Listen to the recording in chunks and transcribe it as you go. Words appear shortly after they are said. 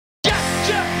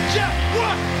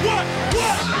Welcome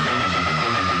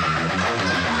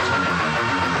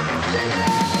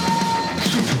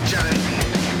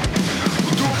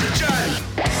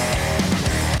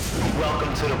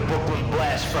to the Brooklyn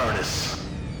Blast Furnace.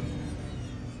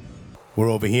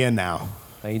 We're over here now.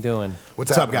 How you doing?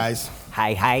 What's up, guys?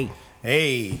 Hi.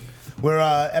 Hey, we're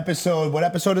what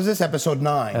episode is this? Episode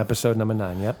 9. Episode number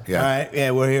 9, yep. Yeah. All right,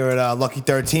 yeah, we're here at Lucky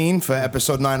 13 for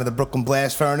episode 9 of the Brooklyn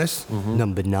Blast Furnace. Mm-hmm.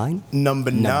 Number 9. Number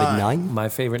 9. My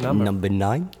favorite number. Number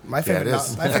 9. My favorite,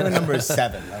 my favorite number is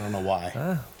 7. I don't know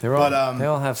why. They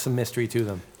all have some mystery to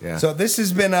them. Yeah. So this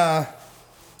has been I'm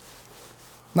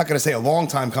not going to say a long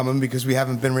time coming because we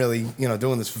haven't been really,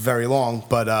 doing this for very long,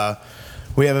 but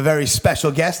we have a very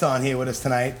special guest on here with us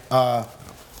tonight.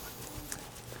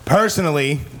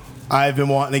 Personally, I've been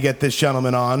wanting to get this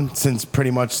gentleman on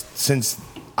since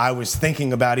I was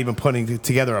thinking about even putting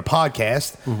together a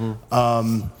podcast.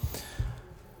 Mm-hmm.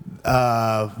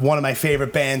 One of my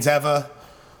favorite bands ever.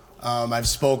 I've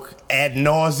spoke ad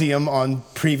nauseum on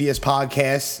previous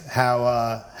podcasts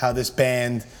how this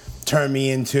band turned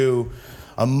me into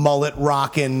a mullet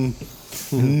rocking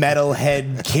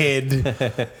metalhead kid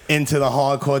into the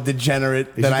hardcore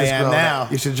degenerate that I am now.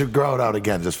 You should just grow it out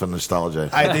again just for nostalgia.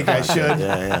 I think I should.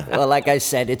 Yeah. Well, like I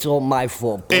said, it's all my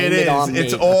fault. Blame it on me.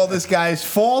 It's all this guy's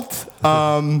fault.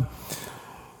 So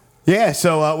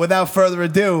without further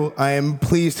ado, I am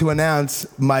pleased to announce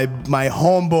my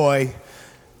homeboy,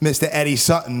 Mr. Eddie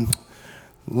Sutton.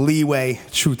 Leeway,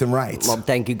 Truth and Rights. Well,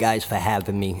 thank you guys for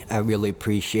having me. I really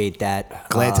appreciate that.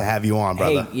 Glad to have you on,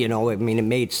 brother. Hey, it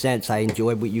made sense. I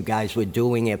enjoyed what you guys were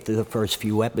doing after the first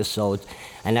few episodes,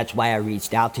 and that's why I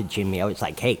reached out to Jimmy. I was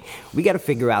like, hey, we got to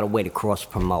figure out a way to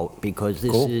cross-promote because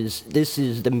this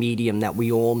is the medium that we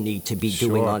all need to be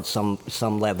doing on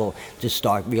some level to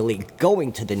start really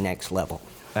going to the next level.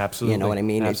 Absolutely. You know what I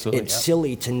mean? Absolutely, it's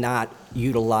silly to not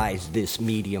utilize this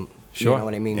medium. Sure. You know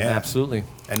what I mean? Yeah. Absolutely.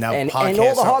 And now And podcasts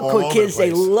all the are all hardcore over kids, the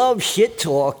they place. love shit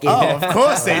talking. Oh, of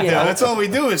course they do. That's all we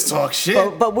do is talk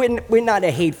shit. But we're not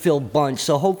a hate-filled bunch,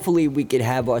 so hopefully we could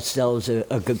have ourselves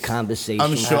a good conversation.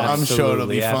 I'm sure it'll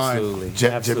be fine. Absolutely.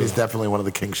 Jimmy's definitely one of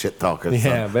the king shit talkers.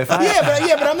 Yeah, So. but if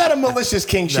but I'm not a malicious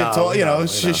king shit No, talk. we know.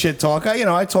 Shit talk.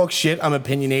 I talk shit. I'm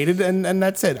opinionated, and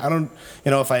that's it. I don't,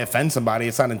 if I offend somebody,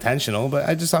 it's not intentional. But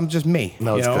I'm just me.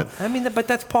 No, it's good. I mean, but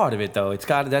that's part of it, though. That's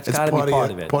got to be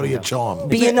part of it. Part of your charm.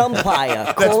 Be an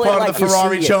umpire. That's Call it part like of the you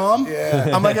Ferrari see it. charm.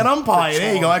 Yeah. I'm like an umpire.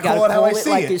 There you go. I Gotta call it how I call see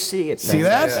like it. you see it. See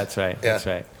that? That's right. Yeah. That's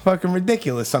right. Fucking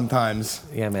ridiculous sometimes.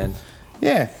 Yeah, man.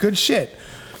 Yeah, good shit.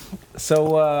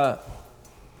 So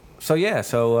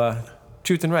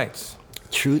Truth and Rights.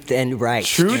 Truth and Rights.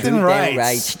 Truth and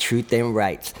Rights. Truth and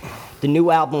Rights. The new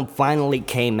album finally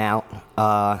came out.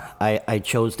 I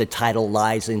chose the title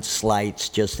Lies and Slights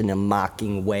just in a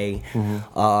mocking way,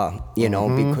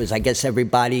 because I guess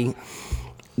everybody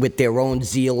with their own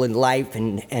zeal in life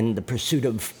and the pursuit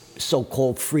of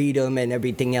so-called freedom and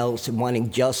everything else and wanting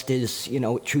justice,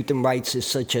 Truth and Rights is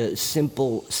such a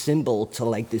simple symbol to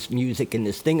like this music and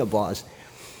this thing of ours.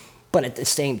 But at the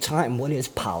same time, what is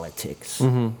politics?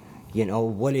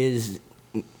 What is,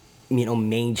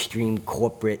 mainstream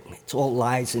corporate? It's all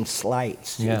lies and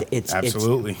slights. Yeah,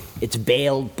 absolutely. It's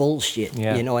veiled bullshit.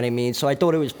 Yeah. You know what I mean? So I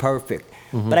thought it was perfect.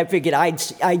 But I figured I'd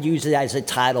use it as a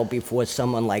title before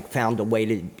someone found a way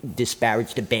to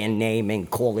disparage the band name and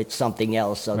call it something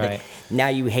else. So that now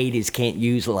you haters can't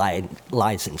use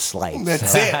lies and slights.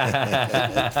 That's it.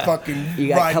 Fucking You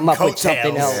gotta come up with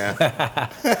something else.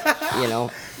 Yeah.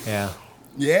 Yeah.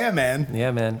 Yeah, man.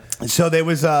 Yeah, man. So there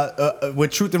was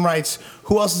with Truth and Rights.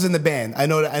 Who else is in the band? I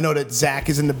know that Zach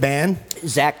is in the band.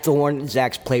 Zach Thorne.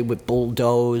 Zach's played with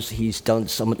Bulldoze. He's done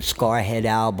some of the Scarhead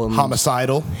albums.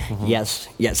 Homicidal. Yes.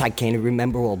 I can't even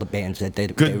remember all the bands that they.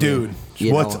 Good dude.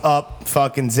 What's up,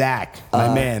 fucking Zach,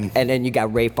 my man? And then you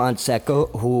got Ray Fonseca,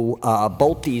 who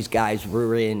both these guys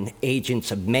were in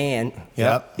Agents of Man.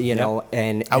 Yep.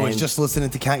 And I was just listening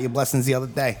to Count Your Blessings the other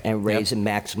day. And Ray's in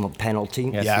Maximum Penalty.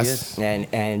 Yes. He is.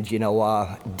 And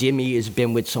Dimmy has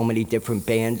been with so many different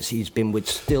bands. He's been with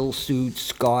Still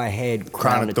Suits, Scarhead,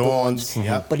 Crown of Thorns.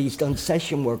 Yep. But he's done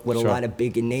session work with a lot of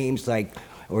bigger names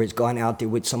or has gone out there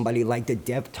with somebody like the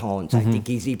Deftones. I think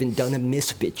he's even done a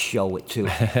Misfits show or two.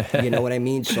 You know what I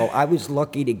mean? So I was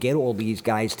lucky to get all these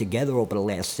guys together over the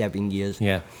last 7 years.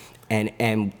 Yeah.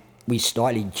 And we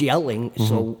started gelling,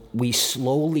 so we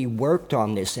slowly worked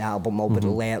on this album over the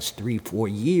last 3-4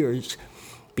 years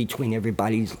between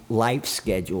everybody's life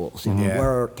schedules and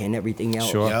work and everything else.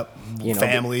 Sure. Yep.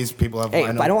 Families, people have. Hey,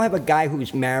 if I don't have a guy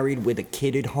who's married with a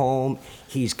kid at home,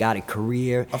 he's got a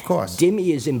career. Of course. Dimmy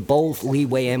is in both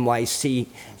Leeway NYC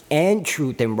and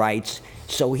Truth and Rights.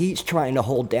 So he's trying to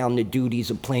hold down the duties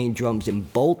of playing drums in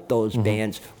both those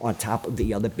bands on top of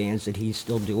the other bands that he's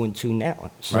still doing too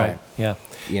now. So, Right. Yeah.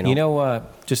 You know.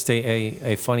 Just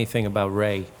a funny thing about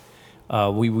Ray.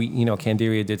 We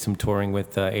Candiria did some touring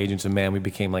with Agents of Man. We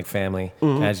became like family,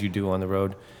 as you do on the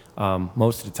road,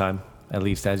 most of the time, at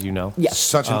least as you know. Yes.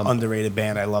 Such an underrated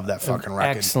band. I love that fucking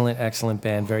record. Excellent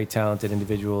band. Very talented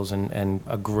individuals and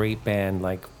a great band.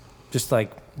 Just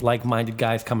like-minded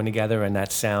guys coming together, and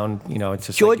that sound, it's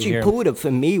just Georgie like Puda,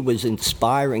 for me, was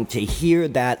inspiring to hear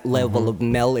that level of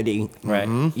melody. Right.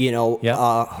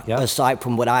 Aside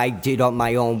from what I did on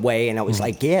my own way, and I was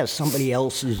like, yeah, somebody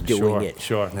else is doing it.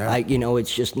 Sure. Yeah.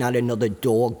 It's just not another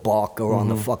dog barker on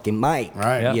the fucking mic.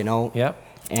 Right. Yep. Yep.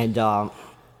 And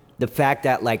the fact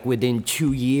that, within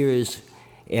 2 years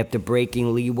after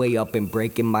breaking Leeway up and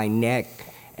breaking my neck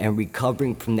and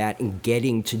recovering from that and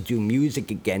getting to do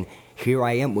music again, here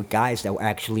I am with guys that were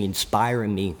actually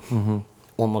inspiring me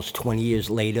almost 20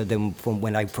 years later than from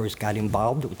when I first got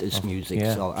involved with this music.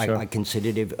 Yeah, So sure. I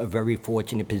considered it a very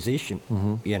fortunate position,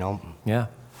 Yeah.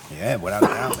 Yeah, without a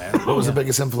doubt, man. What was the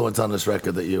biggest influence on this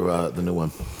record that you, the new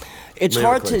one? It's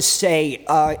hard Lyrically. to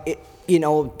say.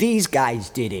 These guys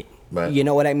did it. Right. You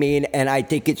know what I mean? And I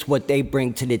think it's what they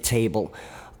bring to the table.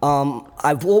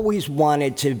 I've always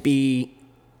wanted to be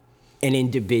an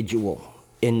individual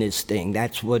in this thing.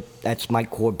 That's my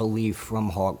core belief from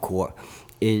hardcore,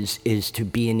 is to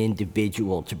be an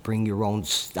individual, to bring your own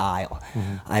style.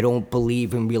 I don't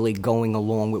believe in really going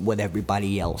along with what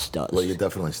everybody else does. Well, you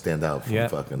definitely stand out from Yeah.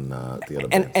 fucking the other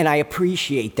bands. And I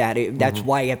appreciate that. That's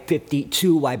why at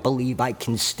 52, I believe I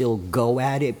can still go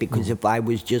at it, because if I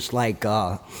was just like,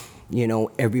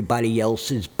 everybody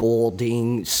else is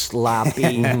balding, sloppy,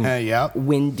 Yep.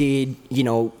 winded,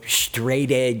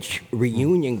 straight edge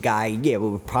reunion guy, it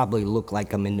would probably look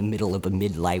like I'm in the middle of a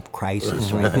midlife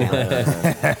crisis right now.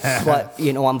 But,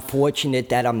 I'm fortunate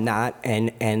that I'm not,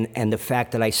 and the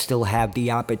fact that I still have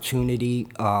the opportunity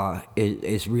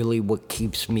is really what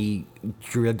keeps me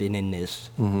driven in this.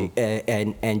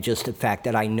 And just the fact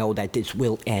that I know that this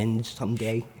will end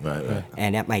someday. Right.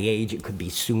 And at my age, it could be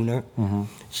sooner.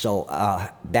 So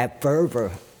that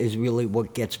fervor is really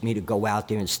what gets me to go out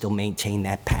there and still maintain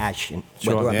that passion.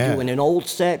 Sure. Whether I'm Yeah. doing an old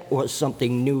set or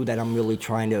something new that I'm really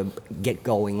trying to get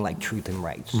going, like Truth and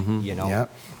Rights. Yep.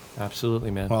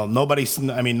 Absolutely, man. Well,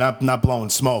 not blowing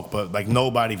smoke, but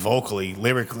nobody vocally,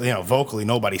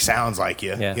 nobody sounds like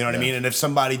you. Yeah. You know what I mean? And if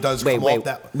somebody does Wait, come off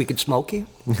that, we could smoke here?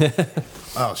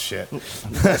 oh shit.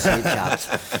 Good jobs.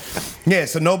 Yeah,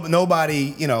 so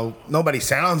nobody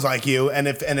sounds like you, and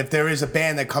if there is a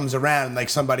band that comes around and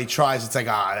somebody tries, it's like,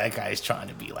 that guy's trying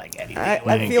to be like anything.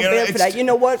 I feel bad for that. You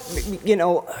know what?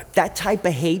 That type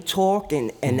of hate talk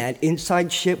and that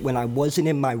inside shit when I wasn't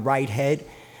in my right head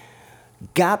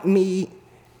got me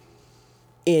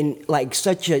in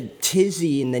such a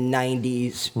tizzy in the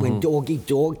 90s when Doggy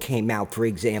Dog came out, for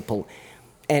example.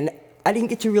 And I didn't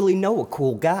get to really know a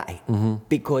cool guy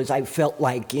because I felt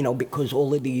like, because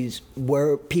all of these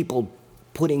were people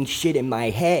putting shit in my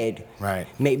head, Right.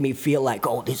 made me feel like,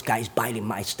 oh, this guy's biting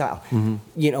my style.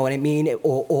 You know what I mean?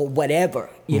 Or whatever.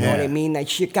 You know what I Yeah. mean? That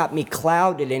shit got me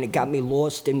clouded and it got me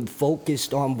lost and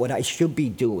focused on what I should be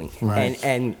doing. Right.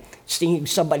 And seeing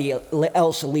somebody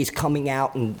else at least coming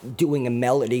out and doing a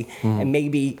melody, and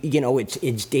maybe,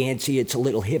 it's dancey, it's a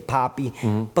little hip-hoppy,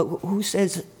 but who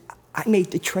says I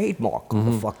made the trademark of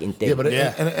the fucking thing? Yeah, but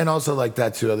Yeah. And also like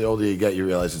that too. The older you get, you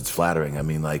realize it's flattering. I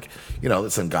mean,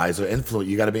 listen, guys are influenced.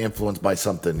 You got to be influenced by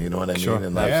something. You know what I mean? Sure,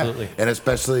 And absolutely. And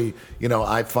especially,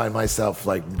 I find myself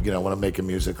when I'm making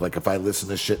music, if I listen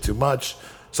to shit too much,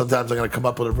 sometimes I'm gonna come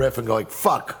up with a riff and go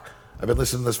fuck. I've been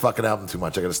listening to this fucking album too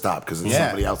much. I gotta stop because it's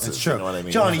somebody else's. It's true. You know what I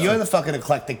mean? Johnny, you're the fucking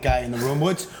eclectic guy in the room.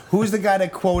 Who's the guy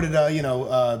that quoted,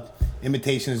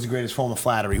 imitation is the greatest form of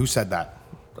flattery? Who said that?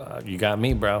 You got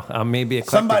me, bro. I may be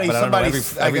eclectic, Somebody- but I don't know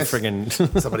somebody- I every guess-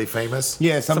 friggin'... Somebody famous.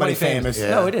 Yeah, somebody famous. Yeah.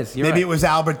 No, it is. You're Maybe right. it was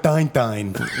Albert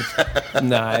Einstein.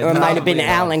 Nah, Or it might have been probably not.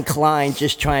 Alan Klein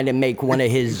just trying to make one of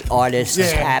his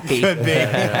artists happy. Could be. You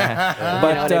know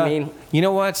what I mean? You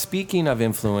know what? Speaking of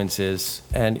influences,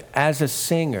 and as a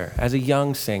singer, as a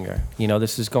young singer,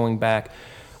 this is going back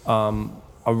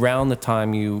around the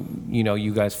time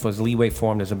you guys was Leeway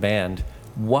formed as a band.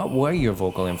 What were your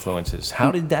vocal influences?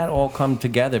 How did that all come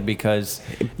together? Because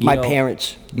My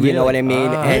parents, you Really? know what I mean?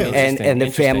 Ah, and interesting, the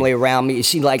interesting. family around me. You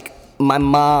see, my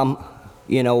mom,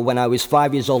 when I was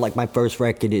 5 years old, my first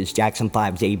record is Jackson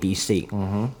 5's ABC.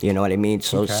 You know what I mean?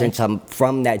 So since I'm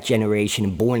from that generation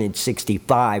and born in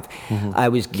 65, I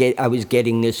was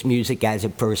getting this music as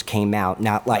it first came out,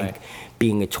 not Right.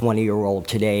 being a 20-year-old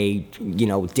today,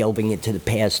 delving into the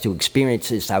past to experience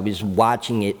this. I was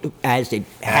watching it as it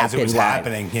happened. As it was live,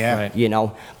 happening, yeah.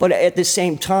 Right. But at the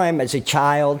same time, as a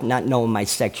child, not knowing my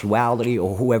sexuality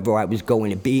or whoever I was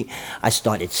going to be, I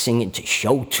started singing to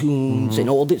show tunes and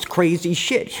all this crazy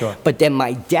shit. Sure. But then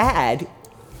my dad,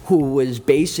 who was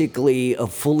basically a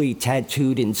fully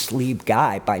tattooed and sleeved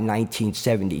guy by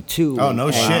 1972. Oh, no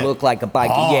and shit. Looked like a biker.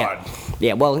 Hard.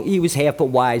 Yeah, well, he was half a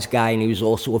wise guy, and he was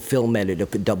also a film editor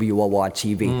for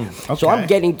WOR-TV. So okay. I'm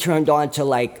getting turned on to,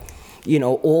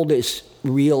 all this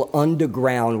real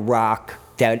underground rock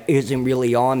that isn't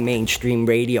really on mainstream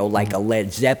radio, like a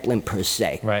Led Zeppelin per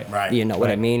se. Right. You know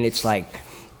what I mean? It's like,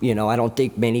 I don't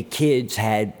think many kids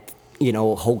had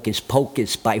Hocus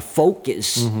Pocus by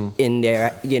Focus in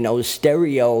their,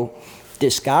 stereo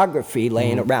discography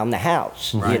laying around the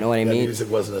house. Right. You know what I mean? Music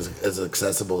wasn't as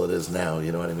accessible as it is now.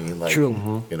 You know what I mean? Like,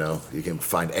 True. You can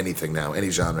find anything now, any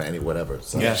genre, any whatever.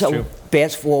 So. Yeah. So true.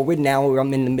 fast forward now,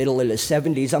 I'm in the middle of the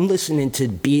 70s. I'm listening to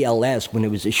BLS when it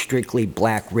was a strictly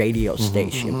black radio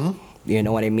station. You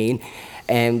know what I mean?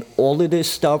 And all of this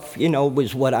stuff,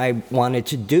 was what I wanted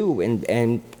to do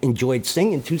and enjoyed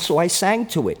singing to, so I sang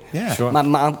to it. Yeah. Sure. My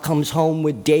mom comes home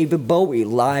with David Bowie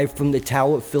live from the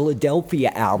Tower of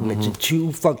Philadelphia album. It's a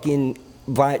 2 fucking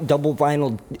double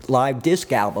vinyl live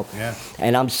disc album. Yeah.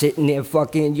 And I'm sitting there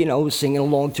fucking, singing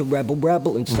along to Rebel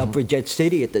Rebel and Suffragette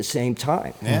City at the same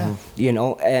time. Yeah.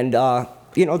 And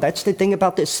that's the thing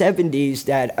about the 70s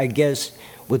that I guess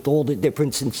with all the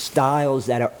difference in styles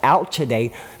that are out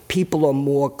today, people are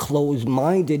more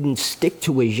closed-minded and stick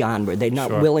to a genre. They're not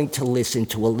Sure. willing to listen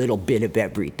to a little bit of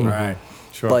everything. Right.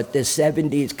 Sure. But the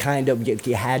 70s kind of,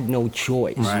 you had no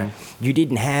choice. Right. You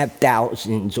didn't have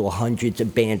thousands or hundreds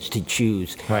of bands to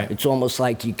choose. Right. It's almost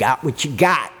like you got what you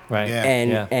got. Right.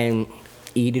 Yeah. And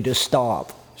eat it or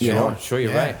starve. You Sure, know? sure,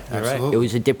 you're Yeah, right. You're absolutely. right. It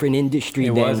was a different industry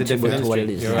It then was a to different what it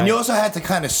industry. is You're now. And you also had to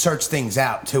kind of search things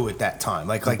out too at that time.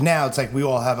 Like now, it's like we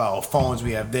all have our phones,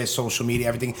 we have this, social media,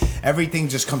 everything. Everything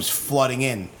just comes flooding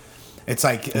in. It's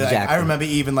like Exactly. I remember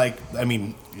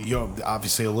even you're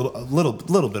obviously a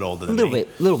little bit older than me.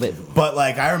 Little bit. But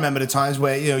I remember the times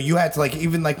where you had to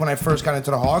even when I first got into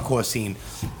the hardcore scene,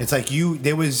 it's like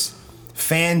there was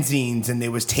fanzines and there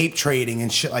was tape trading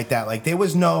and shit like that. Like there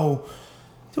was no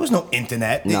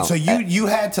internet. No. So you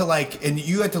had to and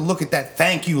you had to look at that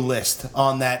thank you list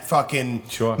on that fucking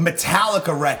Sure.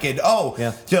 Metallica record. Oh,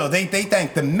 Yeah. they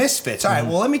thank the Misfits. All right,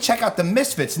 well let me check out the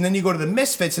Misfits, and then you go to the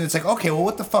Misfits, and it's like, okay, well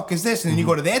what the fuck is this? And then you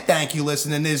go to their thank you list,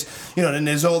 and then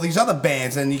there's all these other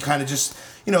bands, and you kind of just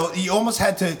you almost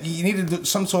had to. You needed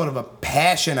some sort of a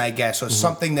passion, I guess, or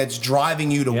something that's driving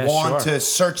you to Yeah, want sure. to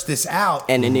search this out.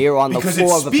 And an ear on the Because it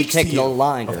floor of a speaks to particular you.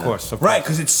 line. Of course. Right,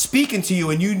 because it's speaking to you,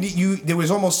 and you there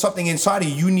was almost something inside of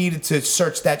you. You needed to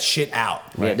search that shit out.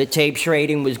 Yeah, the tape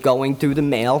trading was going through the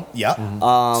mail. Yep.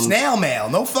 Snail mail,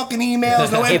 no fucking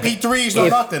emails, no MP3s, no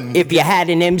nothing. If you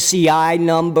had an MCI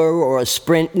number or a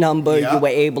Sprint number, Yeah. you were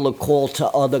able to call to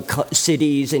other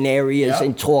cities and areas Yeah.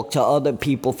 and talk to other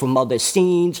people from other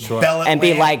scenes Bell and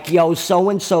be Atlantic. like, yo,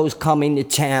 so-and-so's coming to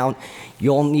town.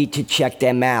 You'll need to check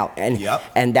them out. Yep.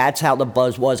 And that's how the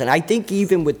buzz was. And I think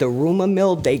even with the rumor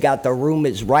mill, they got the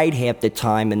rumors right half the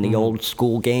time in the old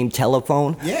school game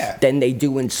telephone Yeah. than they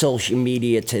do in social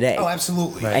media today. Oh,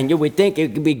 absolutely. And you would think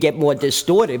it would get more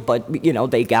distorted, but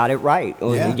they got it right.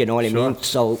 Or, Yeah, you know what I mean?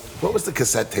 So What was the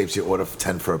cassette tapes you order for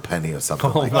 10 for a penny or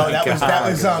something like Oh, that?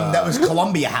 that was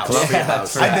Columbia House. Columbia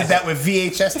House, I did that with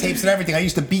VHS tapes and everything. I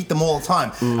used to beat them all the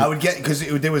time. I would get because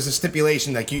there was a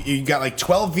stipulation you got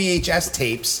 12 VHS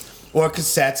tapes or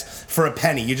cassettes for a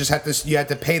penny. You just had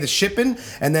to pay the shipping,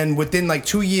 and then within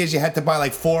 2 years you had to buy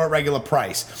 4 at regular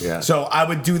price. Yeah. So I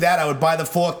would do that. I would buy the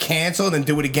 4, cancel, and then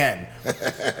do it again.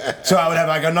 So I would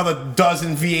have another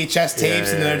dozen VHS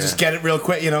tapes, and then I'd just get it real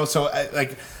quick. So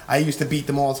I used to beat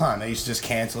them all the time. I used to just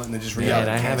cancel it and then just re-up.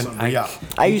 Yeah, cancel and re-up.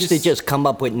 I used to just come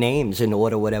up with names and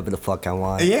order whatever the fuck I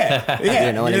want. Yeah.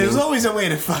 You know what I There's mean? always a way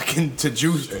to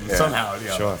juice them somehow.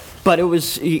 Sure. But it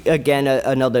was, again,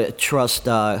 another trust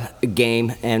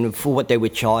game. And for what they were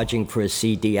charging for a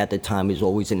CD at the time was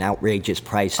always an outrageous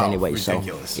price anyway.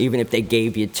 ridiculous. So even if they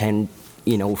gave you 10,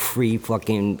 free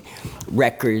fucking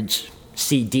records,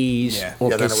 CDs, or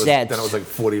Then cassettes. it was like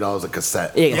 $40 a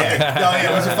cassette. Yeah. Yeah.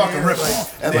 It was a fucking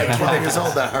rip-off. And 20 years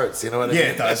old, that hurts. You know what I mean? Yeah,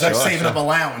 it does. It's like saving up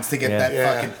allowance to get Yeah. that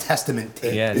Yeah. fucking testament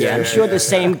tape. Yeah. Yeah, I'm sure the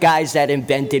same guys that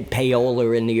invented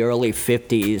payola in the early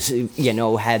 50s,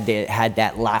 had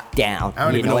that locked down. I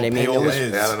don't You even know what know I mean? what It payola was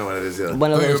is. Yeah, I don't know what it is. Yeah.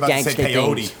 one of Oh, you were those about to say gangster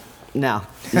peyote. things. No.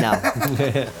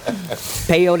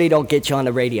 Peyote don't get you on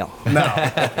the radio. No.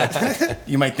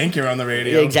 You might think you're on the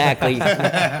radio. Exactly.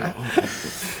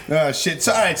 Oh, shit.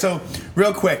 So, all right. So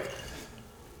Real quick,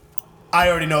 I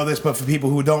already know this, but for people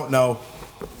who don't know,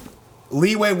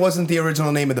 Leeway wasn't the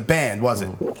original name of the band, was it?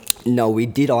 No, we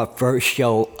did our first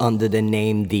show under the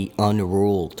name The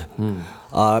Unruled.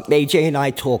 AJ and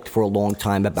I talked for a long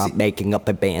time about making up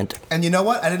a band. And you know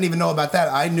what? I didn't even know about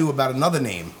that. I knew about another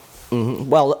name.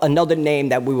 Well, another name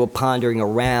that we were pondering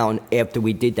around after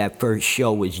we did that first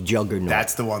show was Juggernaut.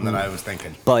 That's the one that I was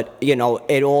thinking. But, you know,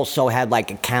 it also had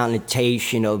like a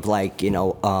connotation of like,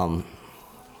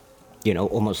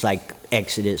 almost like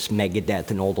Exodus,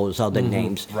 Megadeth, and all those other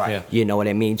names. Right. Yeah. You know what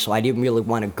I mean? So I didn't really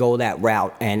want to go that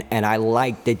route. And I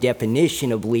liked the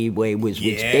definition of Leeway was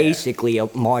basically a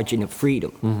margin of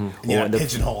freedom. You're not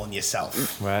pigeonholing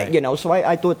yourself. Right. You know, so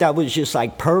I thought that was just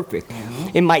like perfect.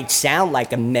 It might sound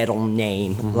like a metal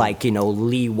name, like,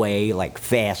 Leeway, like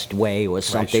Fast Way or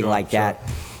something sure, like that.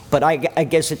 But I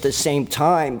guess at the same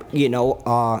time,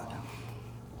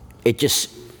 it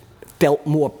just felt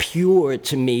more pure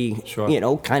to me,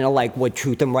 Sure. kind of like what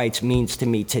Truth and Rights means to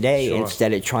me today, Sure.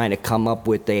 instead of trying to come up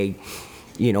with a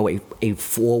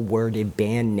four-worded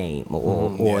band name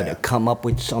or to come up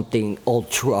with something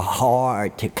ultra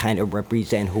hard to kind of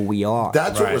represent who we are.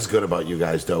 That's what was good about you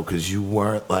guys, though, because you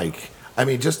weren't like. I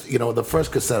mean, just, the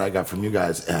first cassette I got from you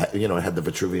guys, it had the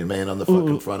Vitruvian Man on the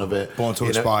fucking front of it. Born to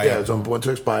Expire. Yeah, it was on Born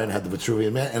to Expire and had the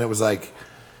Vitruvian Man, and it was like,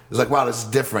 wow, this is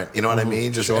different. You know what I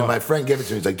mean? And my friend gave it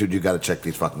to me. He's like, dude, you got to check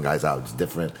these fucking guys out. It's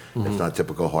different. It's not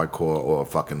typical hardcore or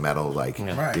fucking metal. Like, you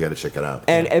got to check it out.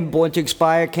 And Born to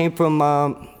Expire came from,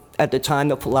 at the time,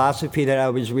 the philosophy that I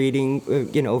was reading,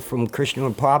 from Krishna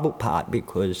and Prabhupada,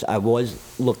 because I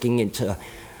was looking into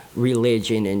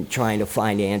religion and trying to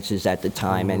find answers at the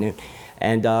time.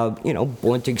 And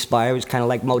Born to Expire was kind of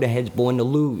like Motorhead's Born to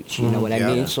Lose. You know what I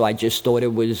mean? So I just thought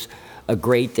it was a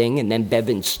great thing. And then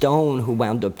Bevan Stone, who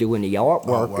wound up doing the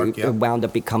artwork, it wound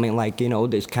up becoming like,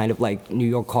 this kind of like New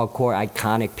York hardcore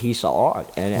iconic piece of art.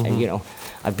 And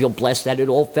I feel blessed that it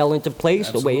all fell into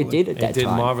place the way it did at that It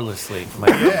time. did marvelously,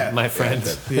 my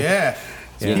friends. Yeah.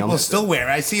 People still wear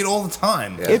it. I see it all the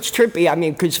time. Yeah. It's trippy. I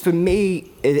mean, because for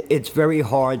me, it's very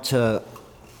hard to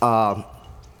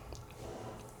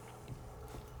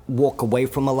walk away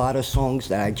from a lot of songs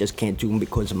that I just can't do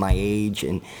because of my age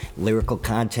and lyrical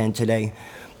content today.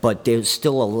 But there's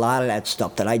still a lot of that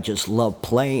stuff that I just love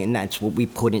playing, and that's what we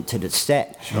put into the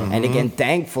set. And again,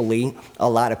 thankfully, a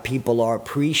lot of people are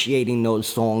appreciating those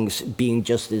songs being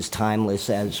just as timeless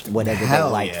as whatever they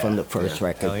liked from the first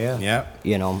record. Hell yeah.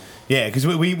 Yeah. Yeah, because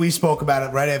we spoke about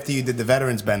it right after you did the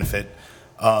Veterans Benefit.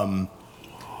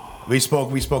 We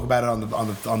spoke about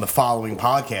it on the following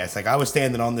podcast. Like, I was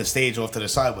standing on this stage off to the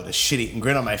side with a shit-eating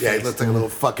grin on my face. Yeah, he looked like a little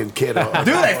fucking kid. Dude,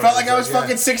 I felt like I was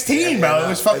fucking 16, bro. It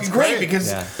was fucking It's great great.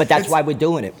 because. But that's why we're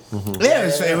doing it. Yeah,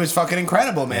 it was fucking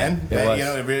incredible, man. it was.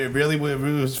 It really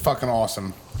was fucking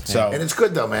awesome. So. And it's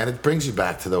good, though, man. It brings you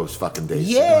back to those fucking days.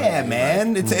 Yeah,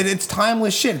 man. It's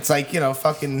timeless shit. It's like,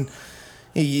 fucking.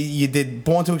 You did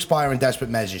Born to Expire and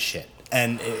Desperate Measures shit.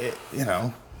 And,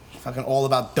 fucking all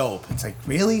about dope. It's like,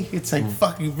 really? It's like,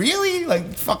 fucking, really?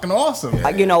 Like, fucking awesome.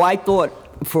 I thought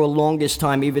for the longest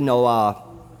time, even though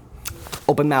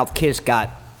Open Mouth Kiss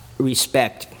got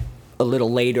respect a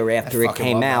little later after it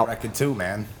came out, that record too,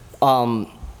 man.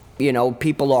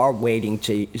 people are waiting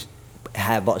to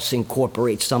have us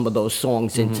incorporate some of those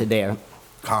songs into their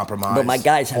Compromise. But my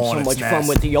guys have so Hornet's much Nest. fun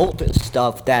with the older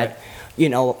stuff that,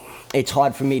 it's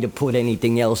hard for me to put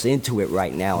anything else into it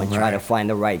right now and try to find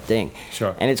the right thing.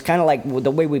 Sure. And it's kind of like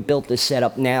the way we built this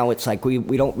setup now, it's like we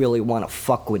don't really want to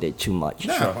fuck with it too much.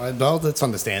 No, well, that's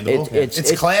understandable.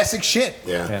 It's classic shit.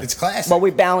 Yeah. It's classic. Well,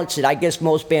 we balance it. I guess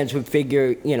most bands would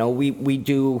figure,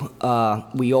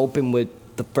 we open with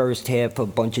the first half of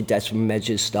a bunch of Desperate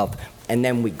Measures stuff, and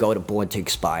then we go to Born to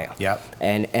Expire. Yep.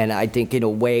 And I think in a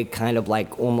way, kind of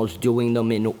like almost doing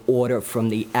them in order from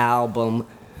the album,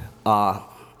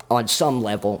 on some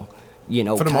level,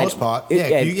 For the most part.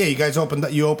 You guys opened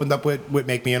up with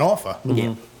Make Me an Offer.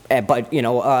 Yeah. But,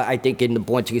 I think in the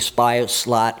Born to Expire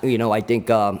slot, I think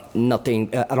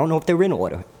nothing, I don't know if they're in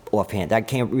order offhand. I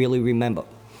can't really remember.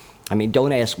 I mean,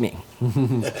 don't ask me.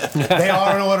 They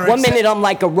are in order. One minute I'm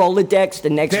like a Rolodex, the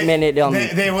next minute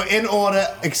They were in order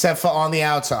except for On the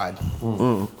Outside.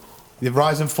 The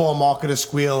Rise and Fall, Mark of the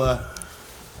Squealer.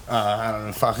 I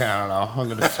don't know. I'm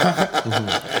gonna.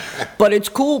 But it's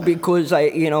cool because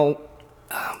I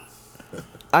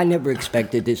never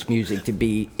expected this music to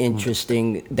be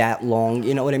interesting that long.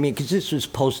 You know what I mean? Because this was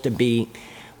supposed to be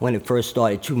when it first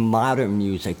started, to modern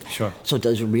music. Sure. So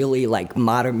does it really, like,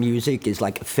 modern music is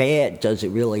like a fad? Does it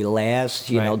really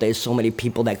last? You know, there's so many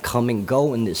people that come and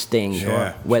go in this thing,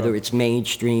 whether it's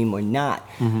mainstream or not.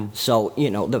 So,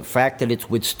 you know, the fact that it's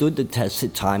withstood the test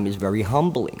of time is very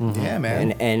humbling. Yeah,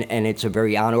 man. And it's a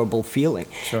very honorable feeling.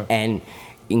 Sure. And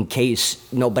in case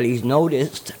nobody's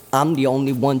noticed, I'm the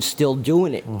only one still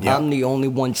doing it. I'm the only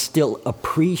one still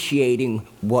appreciating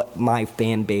what my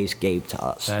fan base gave to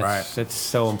us. That's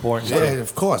so important. Yeah,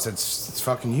 of course. It's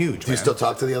fucking huge. Do you still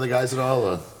talk to the other guys at all?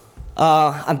 Or?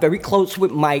 I'm very close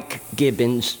with Mike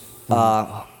Gibbons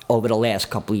over the last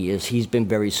couple of years. He's been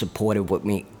very supportive with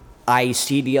me. I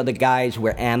see the other guys,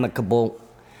 we're amicable,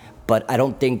 but I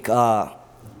don't think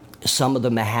some of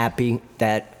them are happy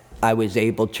that I was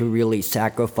able to really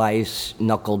sacrifice,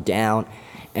 knuckle down,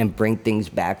 and bring things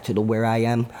back to where I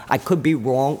am. I could be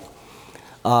wrong.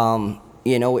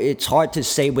 You know, it's hard to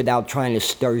say without trying to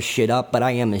stir shit up, but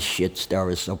I am a shit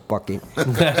stirrer, so fuck it.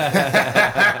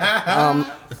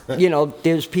 You know,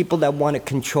 there's people that want to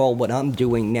control what I'm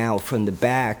doing now from the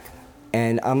back,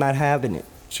 and I'm not having it.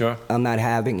 Sure. I'm not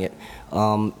having it.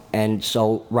 And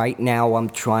so right now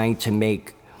I'm trying to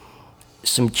make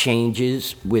some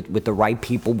changes with the right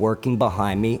people working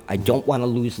behind me. I don't want to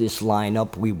lose this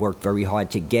lineup. We worked very hard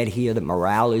to get here. The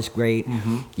morale is great.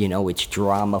 You know, it's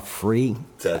drama-free.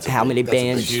 How many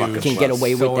bands can get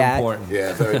away with that? Important.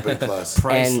 Yeah, very big plus.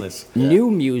 Priceless. And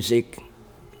new music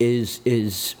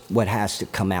is what has to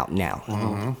come out now.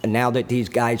 And now that these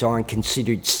guys aren't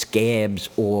considered scabs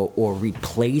or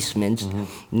replacements,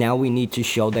 now we need to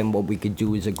show them what we could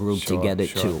do as a group together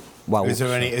too. Well, Is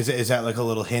there any? Is that like a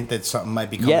little hint that something might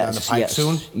be coming down the pipe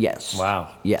soon? Yes. Wow.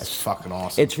 Yes. It's fucking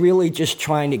awesome. It's really just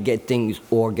trying to get things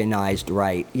organized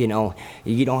right. You know,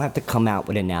 you don't have to come out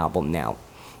with an album now.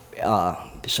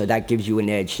 So that gives you an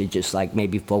edge to just like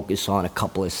maybe focus on a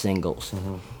couple of singles.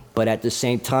 But at the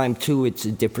same time, too, it's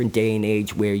a different day and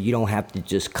age where you don't have to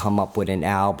just come up with an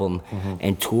album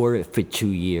and tour it for 2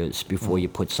 years before you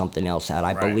put something else out.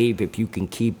 I believe if you can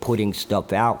keep putting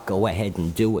stuff out, go ahead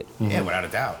and do it. Yeah, without a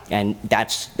doubt. And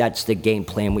that's the game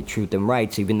plan with Truth and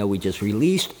Rights, even though we just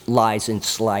released Lies and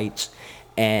Slights.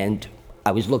 And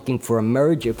I was looking for a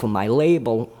merger for my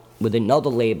label with another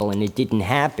label, and it didn't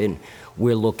happen.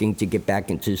 We're looking to get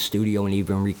back into the studio and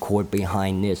even record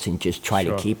behind this and just try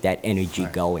to keep that energy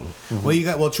going.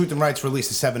 Well, Truth and Rights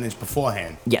released a 7-inch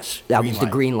beforehand. Yes, that was the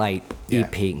Greenlight.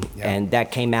 Greenlight EP, and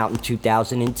that came out in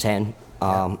 2010.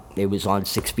 It was on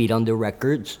 6 Feet Under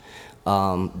Records.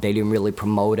 They didn't really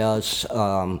promote us.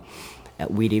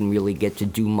 We didn't really get to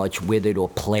do much with it or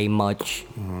play much.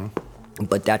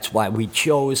 But that's why we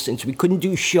chose, since we couldn't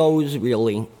do shows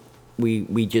really,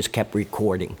 we just kept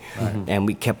recording, and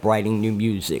we kept writing new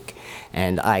music,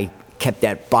 and I kept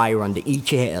that fire under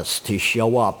each ass to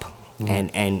show up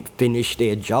and finish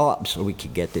their job so we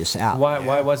could get this out.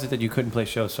 Why was it that you couldn't play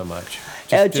shows so much?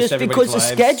 Just because of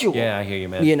schedule. Yeah, I hear you,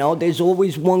 man. You know, there's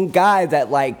always one guy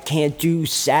that like can't do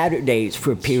Saturdays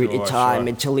for a period of time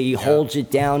until he holds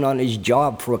it down on his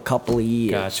job for a couple of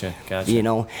years. Gotcha. You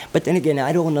know, but then again,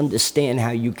 I don't understand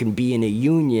how you can be in a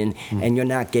union and you're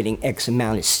not getting X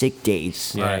amount of sick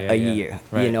days a year.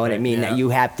 Right, you know what I mean? yeah. That you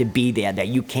have to be there, that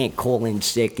you can't call in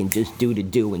sick and just do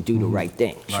the right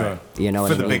thing. Sure. You know what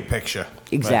For I the mean? big picture.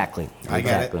 Exactly. I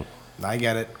get it. I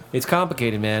get it. It's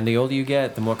complicated, man. The older you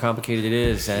get, the more complicated it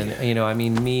is. And, you know, I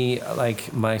mean, me,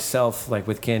 like myself, like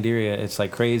with Candiria, it's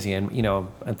like crazy. And, you know,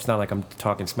 it's not like I'm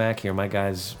talking smack here. My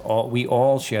guys, we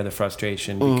all share the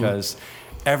frustration because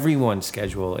everyone's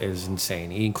schedule is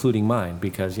insane, including mine,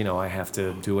 because, you know, I have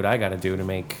to do what I got to do to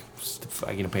make,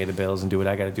 you know, pay the bills and do what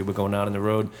I got to do. We're going out on the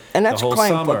road and that's the whole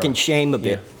crying summer. Fucking shame of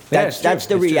it. Yeah, That's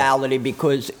the reality,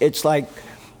 because it's like,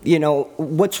 you know,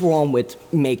 what's wrong with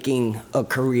making a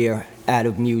career out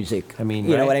of music? I mean,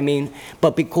 you know what I mean?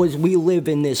 But because we live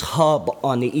in this hub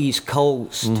on the East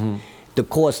Coast, the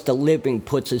cost of living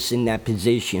puts us in that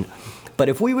position. But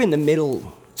if we were in the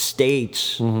middle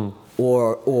states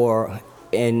or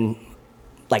in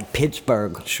like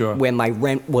Pittsburgh, where my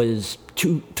rent was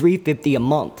 $350 a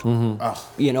month,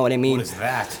 you know what I mean? What is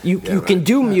that? You can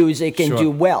do music and do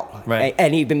well, Right.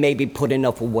 and even maybe put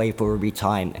enough away for a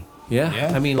retirement.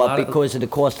 Yeah. I mean, But because of the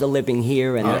cost of living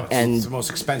here and It's the most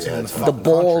expensive in the the fucking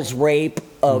balls country. rape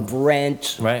of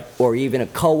rent, Right. or even a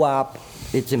co-op,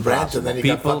 it's Rent, impossible.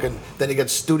 and then you got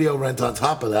studio rent on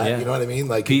top of that. Yeah. You know what I mean?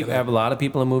 Like a lot of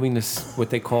people are moving this, what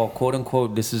they call, quote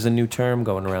unquote, this is a new term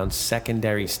going around,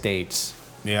 secondary states.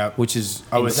 Yeah. Which is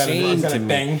is that insane a to me.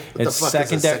 thing? What the It's fuck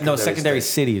is a secondary secondary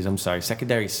cities. I'm sorry,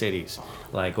 secondary cities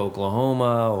like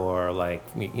Oklahoma or like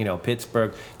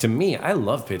Pittsburgh. To me, I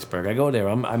love Pittsburgh. I go there.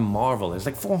 I marvel. There's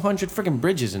like 400 freaking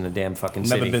bridges in the damn fucking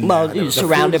Never city. been Well, there. you're The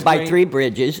surrounded food's by great. 3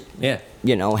 bridges. Yeah,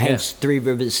 Hence Three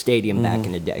Rivers Stadium back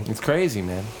in the day. it's crazy,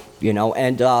 man.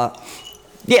 And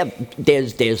yeah,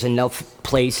 there's enough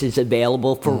places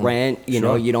available for rent.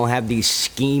 Sure. You don't have these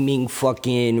scheming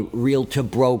fucking realtor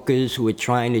brokers who are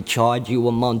trying to charge you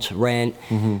a month's rent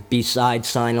besides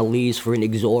sign a lease for an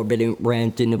exorbitant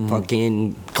rent in a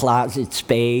fucking closet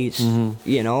space. That's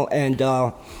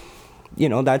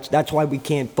why we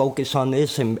can't focus on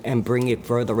this and bring it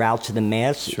further out to the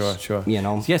masses. Sure.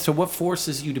 Yeah, So what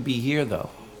forces you to be here, though?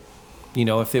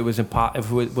 If it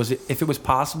was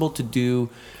possible to do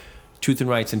Truth and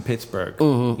Rights in Pittsburgh,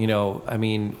 would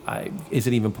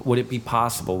it be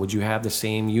possible? Would you have the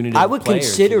same unit I of would players,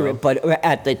 consider it, but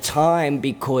at the time,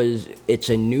 because it's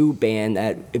a new band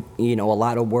that, a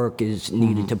lot of work is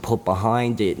needed to put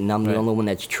behind it, and I'm the Right. only one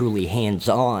that's truly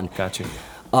hands-on. Gotcha.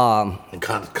 And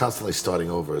constantly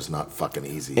starting over is not fucking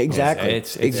easy. Exactly.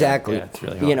 Exactly. Yeah, it's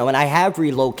really hard. And I have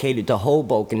relocated to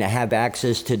Hoboken to have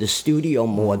access to the studio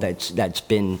more that's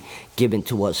been given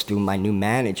to us through my new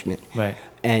management. Right.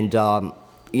 And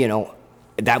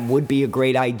that would be a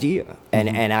great idea,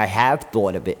 and I have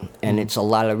thought of it, and it's a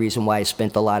lot of the reason why I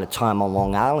spent a lot of time on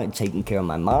Long Island taking care of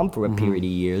my mom for a period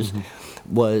of years.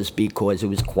 Was because it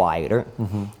was quieter,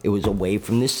 it was away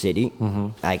from the city.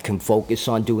 I can focus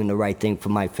on doing the right thing for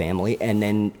my family, and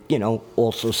then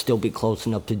also still be close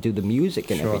enough to do the music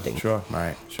and everything. Sure.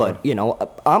 Right. But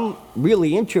I'm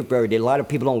really introverted. A lot of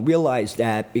people don't realize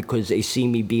that because they see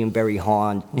me being very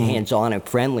hands-on and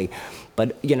friendly.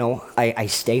 But I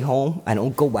stay home. I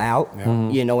don't go out.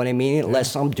 You know what I mean?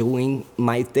 Unless I'm doing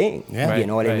my thing. Yeah. You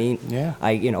know what I mean? Yeah.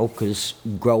 Because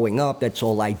growing up, that's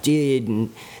all I did,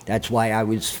 and that's why I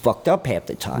was fucked up half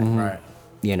the time. Right.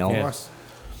 You know. Of course.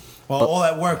 Well, all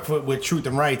that work with Truth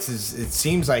and Rights it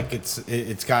seems like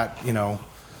it's got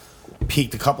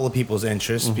piqued a couple of people's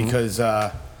interest because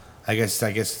I guess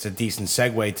it's a decent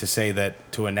segue to say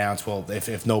that to announce, well,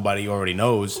 if nobody already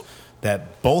knows,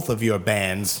 that both of your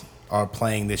bands are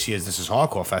playing this year's This Is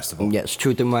Hardcore Festival. Yes,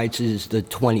 Truth and Rights is the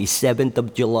 27th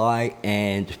of July,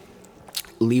 and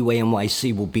Leeway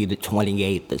NYC will be the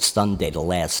 28th, the Sunday, the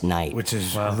last night. Which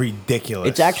is ridiculous.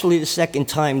 It's actually the second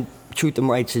time Truth and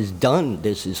Rights has done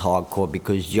This Is Hardcore,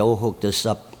 because Joe hooked us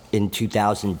up in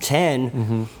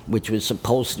 2010, which was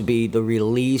supposed to be the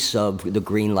release of the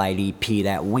Greenlight EP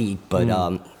that week,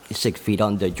 but 6 Feet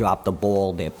Under dropped the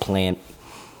ball. Their plant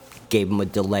gave them a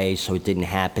delay, so it didn't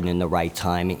happen in the right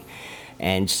timing.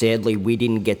 And sadly, we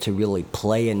didn't get to really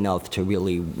play enough to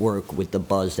really work with the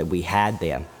buzz that we had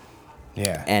there.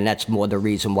 Yeah. And that's more the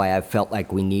reason why I felt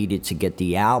like we needed to get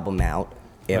the album out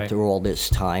after all this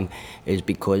time, is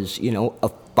because, a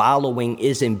following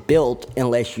isn't built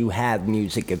unless you have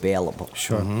music available.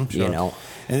 Sure. You know?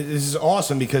 And this is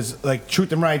awesome because like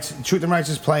Truth and Rights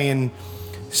is playing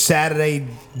Saturday,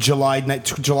 July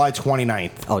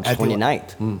 29th. Oh, it's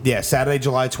 29th. Yeah, Saturday,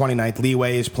 July 29th.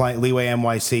 Leeway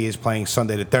NYC is playing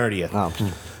Sunday the 30th. Oh.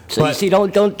 So you see,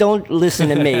 don't listen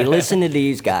to me. Listen to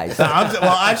these guys.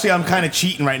 Actually, I'm kind of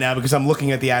cheating right now because I'm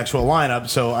looking at the actual lineup,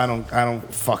 so I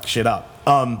don't fuck shit up.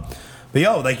 But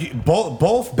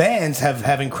both bands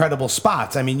have incredible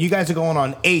spots. I mean, you guys are going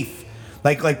on 8th,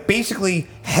 like basically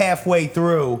halfway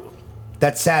through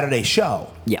that Saturday show.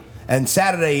 Yeah. And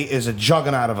Saturday is a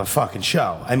juggernaut of a fucking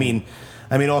show. I mean,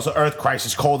 also Earth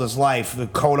Crisis, Cold as Life,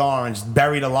 Code Orange,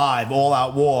 Buried Alive, All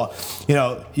Out War.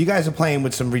 You guys are playing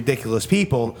with some ridiculous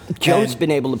people. Joe's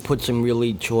been able to put some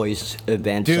really choice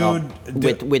events up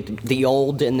with the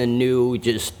old and the new,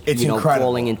 just incredible.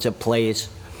 falling into place.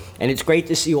 And it's great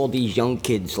to see all these young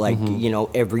kids,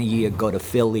 every year go to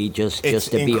Philly just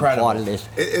to be a part of this.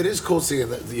 It is cool seeing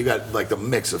that you got like the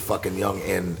mix of fucking young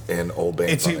and old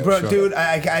bands. Dude,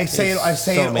 I say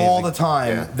it all the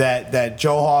time that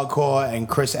Joe Hardcore and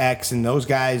Chris X and those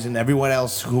guys and everyone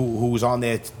else who's on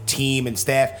their team and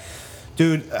staff.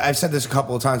 Dude, I've said this a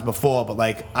couple of times before, but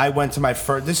I went to my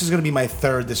first. This is gonna be my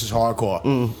third This Is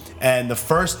Hardcore, and the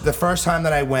first time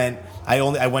that I went.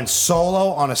 I went solo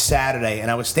on a Saturday, and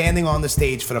I was standing on the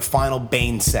stage for the final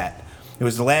Bane set. It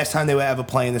was the last time they were ever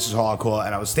playing This Is Hardcore,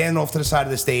 and I was standing off to the side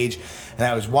of the stage, and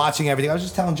I was watching everything. I was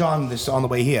just telling John this on the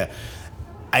way here.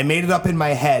 I made it up in my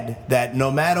head that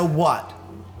no matter what,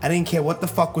 I didn't care what the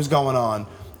fuck was going on.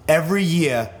 Every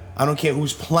year, I don't care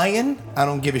who's playing, I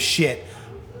don't give a shit.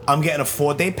 I'm getting a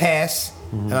 4-day pass.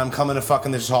 And I'm coming to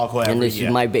fucking This Is Hardcore every year. And this is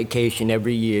my vacation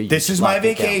every year. This is my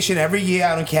vacation every year.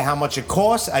 I don't care how much it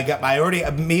costs.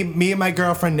 Me and my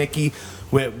girlfriend Nikki,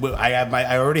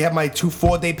 I already have my 2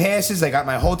 4-day passes. I got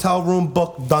my hotel room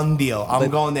booked, done deal. I'm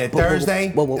going there Thursday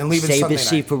and leaving Sunday Sunday night. Save a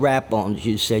seat for Rat Bones.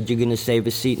 You said you're gonna save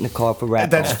a seat in the car for Rat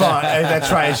Bones. That's fine.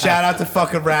 That's right. Shout out to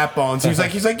fucking Rat Bones. He's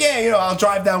like, yeah, I'll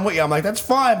drive down with you. I'm like, that's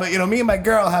fine, but me and my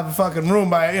girl have a fucking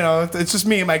room it's just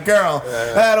me and my girl.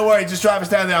 Don't worry, just drive us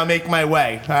down there. I'll make my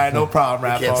way. All right, no problem,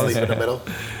 Rat Can't Bones. sleep in the middle.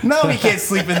 No, he can't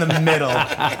sleep in the middle.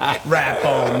 Rat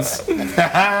Bones.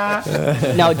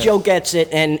 Now Joe gets it,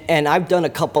 and I've done a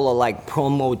couple of like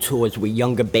promo tours with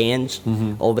younger bands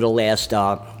over the last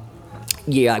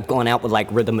year. I've gone out with like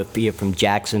Rhythm of Fear from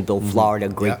Jacksonville, Florida,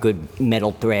 great good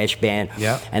metal thrash band.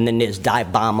 And then there's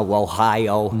Dive Bomber,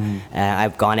 Ohio.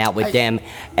 I've gone out with them,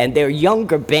 and they're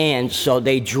younger bands, so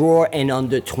they draw an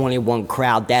under 21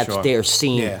 crowd. That's their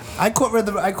scene. Yeah, I caught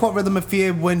Rhythm of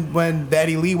Fear when the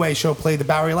Eddie Leeway show played the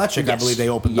Bowery Electric. I believe they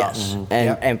opened up.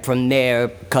 And from there,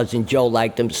 Cousin Joe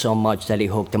liked them so much that he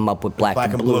hooked them up with Black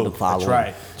and Blue to follow. That's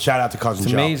right. Shout out to Cousin Joe.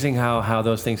 It's amazing how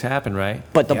those things happen, right?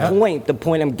 But the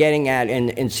point I'm getting at,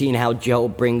 and seeing how Joe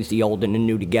brings the old and the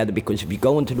new together, because if you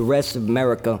go into the rest of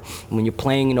America, when you're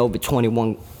playing an over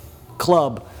 21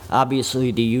 club,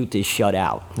 obviously the youth is shut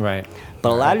out. Right.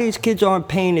 But a lot of these kids aren't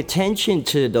paying attention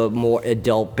to the more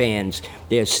adult bands.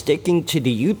 They're sticking to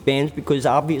the youth bands because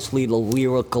obviously the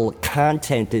lyrical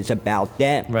content is about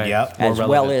them. Right. Yep. As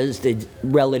well as the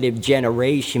relative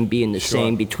generation being the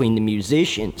same between the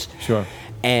musicians. Sure.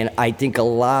 And I think a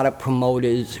lot of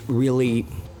promoters really,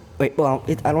 I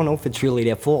don't know if it's really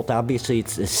their fault. Obviously,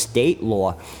 it's the state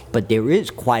law, but there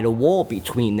is quite a wall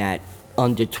between that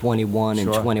under 21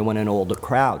 and 21 and older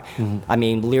crowd. I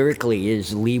mean, lyrically,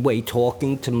 is Leeway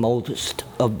talking to most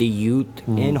of the youth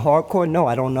in hardcore? No,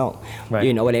 I don't know. Right.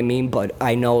 You know what I mean? But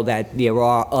I know that there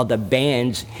are other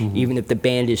bands, even if the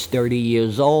band is 30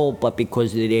 years old, but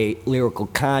because of the lyrical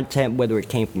content, whether it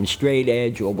came from straight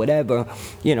edge or whatever,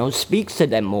 speaks to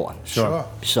them more. Sure.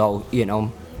 So,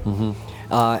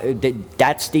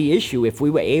 that's the issue. If we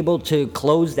were able to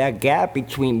close that gap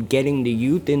between getting the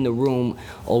youth in the room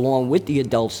along with the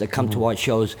adults that come to our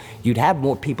shows, you'd have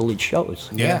more people at shows.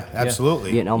 Yeah,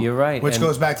 absolutely. You're right. Which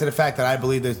goes back to the fact that I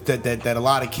believe that a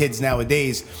lot of kids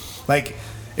nowadays, like,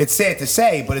 it's sad to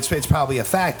say, but it's probably a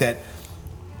fact that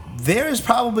there is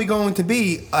probably going to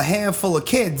be a handful of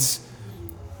kids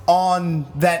on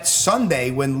that Sunday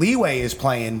when Leeway is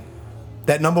playing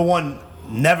that, number one,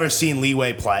 never seen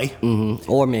Leeway play.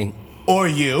 Or me. Or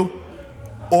you.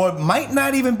 Or might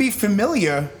not even be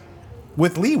familiar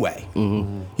with Leeway.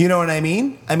 You know what I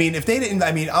mean? I mean, if they didn't,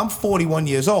 I'm 41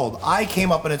 years old. I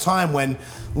came up in a time when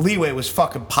Leeway was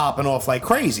fucking popping off like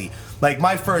crazy. Like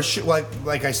my first,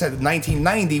 like I said,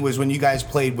 1990 was when you guys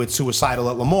played with Suicidal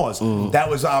at L'Amour's. That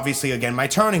was obviously, again, my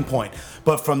turning point.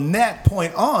 But from that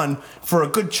point on, for a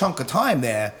good chunk of time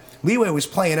there, Leeway was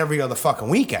playing every other fucking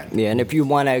weekend. Yeah, and if you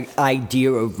want an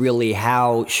idea of really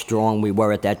how strong we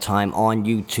were at that time, on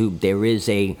YouTube, there is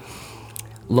a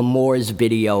L'Amour's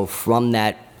video from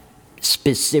that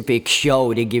specific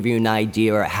show to give you an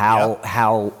idea of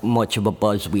how much of a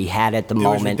buzz we had at the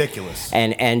moment. It was ridiculous.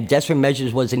 And Desperate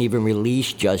Measures wasn't even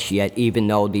released just yet, even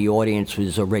though the audience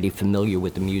was already familiar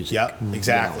with the music. Yep,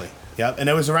 exactly. Yep, and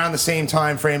it was around the same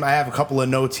time frame. I have a couple of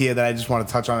notes here that I just want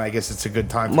to touch on. I guess it's a good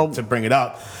time to bring it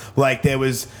up. Like there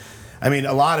was, a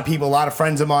lot of people, a lot of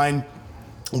friends of mine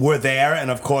were there,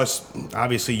 and of course,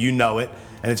 obviously you know it,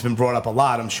 and it's been brought up a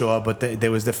lot, I'm sure, but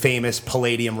there was the famous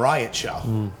Palladium Riot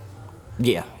show.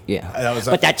 Yeah.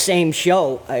 But that same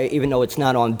show, even though it's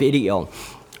not on video,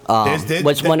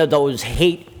 was one of those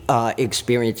hate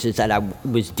experiences that I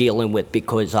was dealing with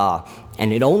because,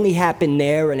 and it only happened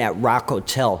there and at Rock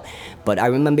Hotel, but I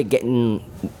remember getting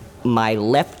my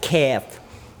left calf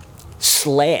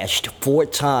slashed 4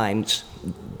 times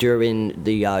during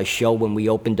the show when we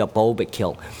opened up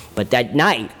Overkill. But that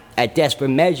night at Desperate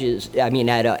Measures, at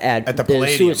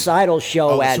the Suicidal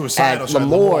show at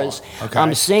L'Amour's, okay.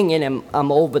 I'm singing and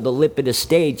I'm over the lip of the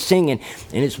stage singing,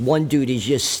 and this one dude is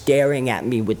just staring at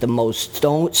me with the most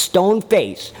stone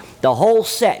face. The whole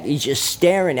set, he's just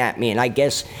staring at me, and I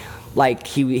guess like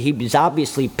he was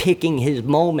obviously picking his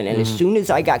moment, and as soon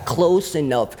as I got close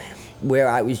enough where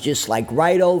I was just like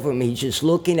right over him, he's just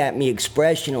looking at me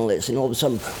expressionless, and all of a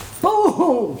sudden,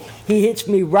 boom, he hits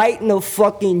me right in the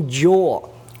fucking jaw.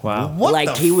 Wow. What like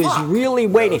the he was fuck? really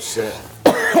waiting. Oh, shit.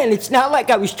 And it's not like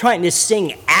I was trying to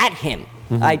sing at him.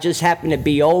 I just happened to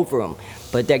be over him.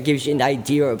 But that gives you an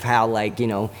idea of how, like,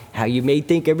 how you may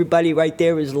think everybody right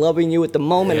there is loving you at the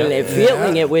moment and they're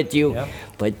feeling it with you. Yep.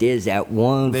 But there's that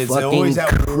one There's fucking always that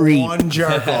creep. one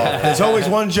jerk off. There's always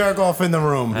one jerk off in the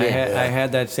room. I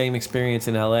had that same experience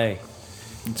in L.A.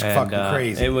 It's fucking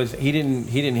crazy. It was he didn't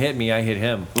hit me. I hit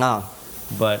him. Oh.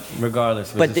 But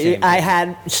regardless, it was But the same I thing.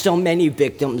 had so many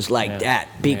victims like that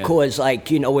because, like,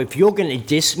 you know, if you're gonna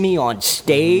diss me on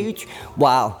stage,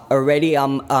 wow, already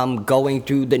I'm going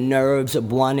through the nerves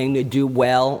of wanting to do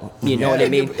well. You know what I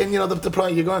mean? And you know the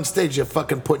problem, you go on stage, you're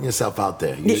fucking putting yourself out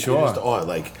there. You Sure. just are,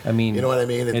 like, I mean, you know what I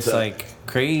mean? It's like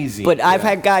crazy. But I've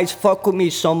had guys fuck with me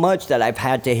so much that I've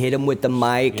had to hit them with the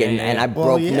mic, and I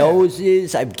broke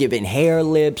noses. I've given hair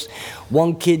lips.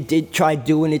 One kid did try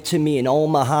doing it to me in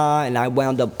Omaha, and I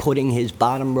wound up putting his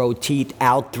bottom row teeth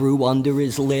out through under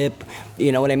his lip.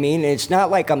 You know what I mean? And it's not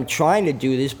like I'm trying to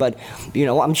do this, but, you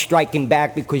know, I'm striking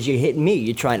back because you're hitting me.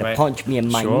 You're trying to punch me in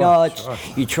my nuts. Sure.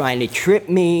 You're trying to trip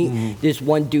me. This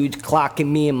one dude's clocking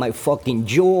me in my fucking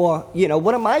jaw. You know,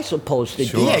 what am I supposed to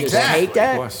do? Yeah, Just exactly. take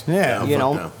that? Of course. Yeah. You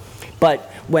know? But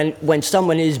when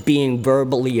someone is being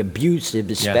verbally abusive,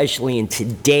 especially in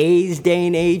today's day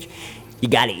and age, you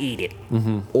got to eat it,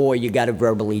 or you got to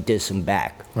verbally diss them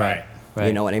back. Right.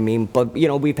 You know what I mean? But, you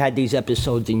know, we've had these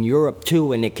episodes in Europe,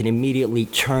 too, and it can immediately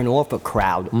turn off a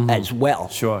crowd as well.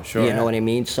 Sure. You know what I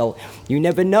mean? So you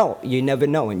never know. You never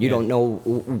know. And you don't know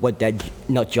what that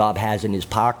nut job has in his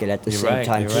pocket at the same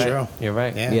time, too. True. You're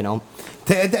right. Yeah. You know?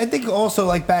 I think also,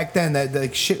 like, back then, that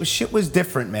like shit was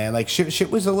different, man. Like,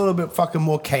 shit was a little bit fucking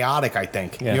more chaotic, I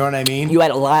think. Yeah. You know what I mean? You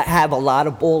had have a lot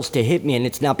of balls to hit me, and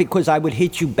it's not because I would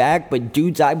hit you back, but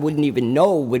dudes I wouldn't even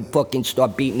know would fucking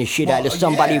start beating the shit out of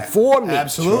somebody for me.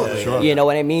 Absolutely. Sure. You know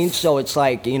what I mean? So it's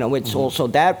like, you know, it's also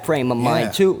that frame of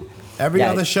mind, too. Every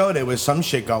other show, there was some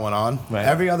shit going on. Right.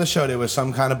 Every other show, there was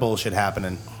some kind of bullshit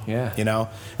happening. Yeah. You know?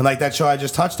 And like that show I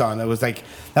just touched on, it was like,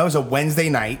 that was a Wednesday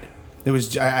night. It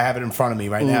was, I have it in front of me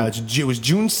right now. It was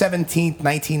June 17th,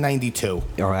 1992.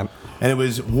 All right. And it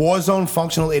was Warzone,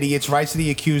 Functional Idiots, Rights to the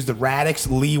Accused, The Radix,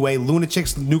 Leeway,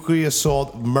 Lunatics, Nuclear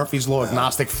Assault, Murphy's Law,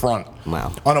 Agnostic Front.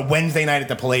 Wow. On a Wednesday night at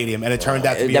the Palladium, and it turned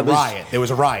out to be a riot. There was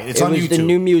a riot. It's on YouTube. It was the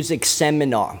New Music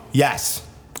Seminar. Yes.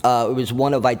 It was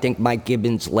one of, I think, Mike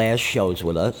Gibbons' last shows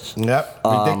with us. Yep.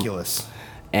 Ridiculous.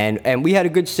 And we had a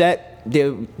good set.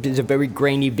 There's a very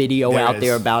grainy video out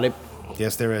there about it.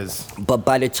 Yes, there is. But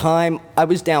by the time I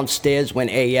was downstairs when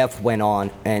AF went on,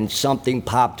 and something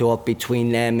popped off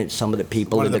between them and some of the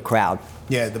people in the crowd.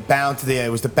 Yeah,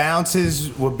 it was the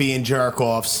bounces were being jerk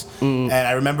offs, and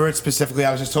I remember it specifically.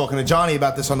 I was just talking to Johnny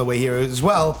about this on the way here as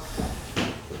well.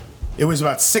 It was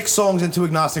about 6 songs into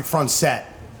Agnostic Front set,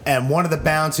 and one of the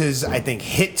bounces, I think,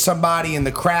 hit somebody in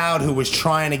the crowd who was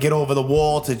trying to get over the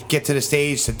wall to get to the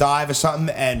stage to dive or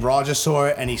something, and Roger saw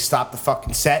it, and he stopped the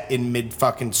fucking set in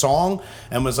mid-fucking song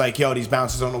and was like, yo, these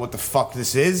bouncers don't know what the fuck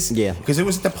this is. Yeah. Because it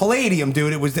was at the Palladium,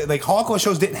 dude. It was, like, hardcore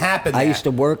shows didn't happen there. I used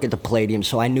to work at the Palladium,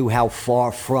 so I knew how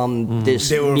far from this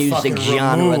They were music fucking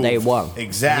genre removed. they were.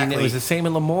 Exactly. I mean, it was the same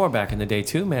in Lemoore back in the day,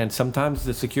 too, man. Sometimes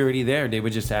the security there, they were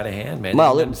just out of hand, man.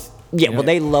 Well,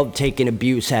 they loved taking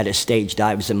abuse out of stage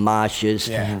dives and moshes,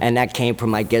 and that came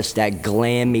from, I guess, that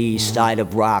glammy side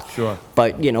of rock. Sure.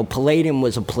 But, you know, Palladium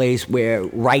was a place where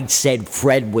Right Said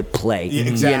Fred would play. Yeah,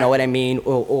 exactly. You know what I mean?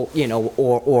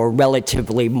 Or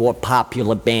relatively more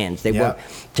popular bands. They were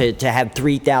to have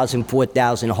 3,000,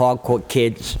 4,000 hardcore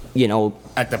kids, you know,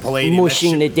 at the Palladium,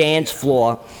 mushing the dance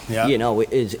floor, Yeah. you know,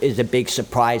 is a big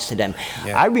surprise to them.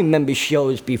 Yeah. I remember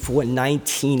shows before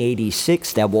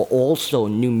 1986 that were also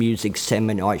New Music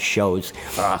Seminar shows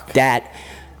that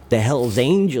the Hells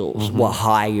Angels were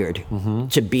hired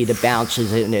to be the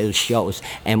bouncers in those shows.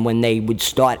 And when they would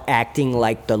start acting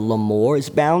like the Lemoore's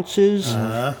bouncers,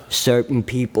 certain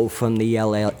people from the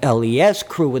LES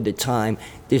crew at the time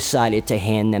decided to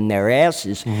hand them their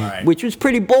asses, which was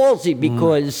pretty ballsy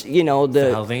because, you know,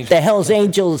 the Hells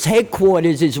Angels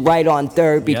headquarters is right on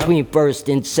 3rd between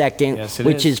 1st and 2nd,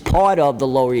 which is part of the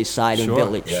Lower East Side and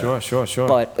Village. Sure.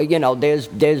 But, you know, there's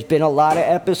been a lot of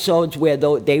episodes where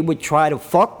they would try to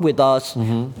fuck with us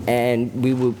and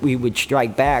we would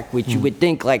strike back, which you would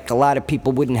think like a lot of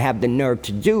people wouldn't have the nerve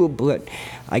to do, but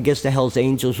I guess the Hells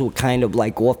Angels were kind of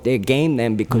like off their game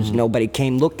then because nobody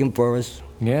came looking for us.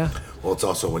 Yeah. Well, it's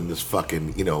also when there's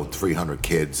fucking, 300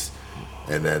 kids,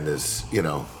 and then there's,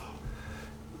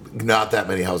 not that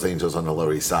many Hells Angels on the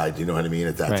Lower East Side, you know what I mean,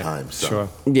 at that time. So. Sure.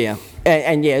 Yeah.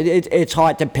 And yeah, it's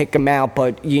hard to pick them out,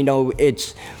 but, you know,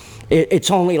 it's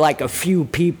only like a few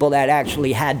people that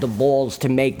actually had the balls to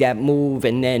make that move,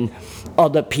 and then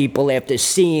other people, after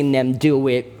seeing them do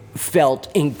it, felt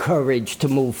encouraged to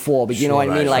move forward. You know what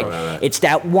I mean? Like, it's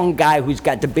that one guy who's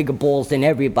got the bigger balls than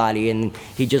everybody, and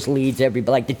he just leads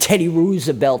everybody, like the Teddy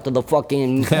Roosevelt of the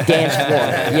fucking dance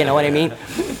floor. You know what I mean?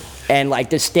 And like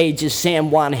the stage is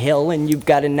San Juan Hill, and you've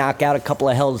got to knock out a couple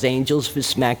of Hells Angels for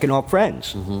smacking our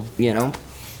friends. You know?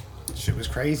 Shit was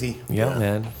crazy. Yeah,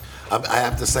 man. I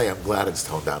have to say, I'm glad it's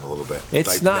toned down a little bit.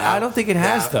 It's not. I don't think it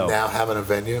has, though. Now having a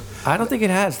venue. I don't think it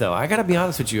has, though. I got to be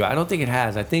honest with you. I don't think it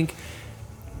has. I think.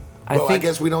 I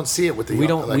guess we don't see it with the. We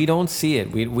don't see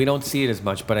it. We don't see it as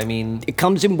much. But I mean, It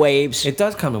comes in waves. it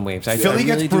does come in waves. Philly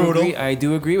gets brutal. I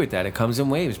do agree with that. It comes in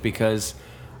waves because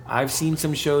I've seen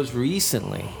some shows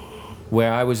recently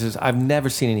where I've never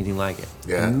seen anything like it.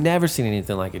 Yeah. I've never seen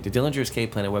anything like it. The Dillinger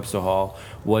Escape Plan at Webster Hall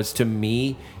was to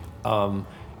me,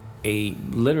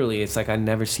 literally, it's like I've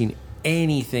never seen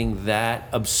anything that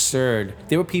absurd.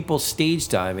 There were people stage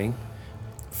diving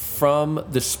from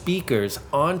the speakers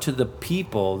onto the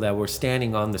people that were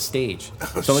standing on the stage.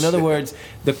 So in other words,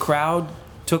 the crowd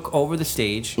took over the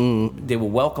stage. They were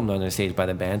welcomed on the stage by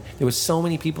the band. There were so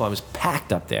many people. I was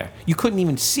packed up there. You couldn't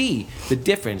even see the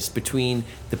difference between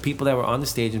the people that were on the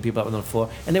stage and people that were on the floor.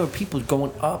 And there were people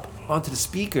going up onto the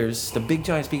speakers, the big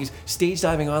giant speakers, stage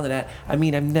diving onto that. I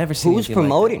mean, I've never seen Who's anything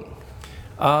promoting? like that.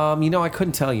 I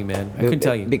couldn't tell you, man. I couldn't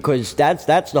tell you. Because that's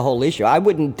the whole issue. I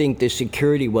wouldn't think the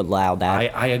security would allow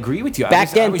that. I agree with you. Back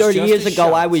then, I was 30 just years as ago,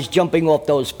 shocked. I was jumping off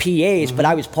those PAs, but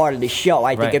I was part of the show.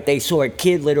 I think Right. if they saw a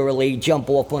kid literally jump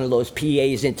off one of those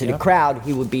PAs into the crowd,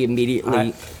 he would be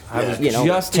immediately, I was taken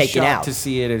just as shocked out. to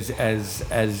see it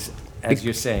as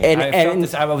you're saying. and- I felt and-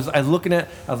 this. I was looking at.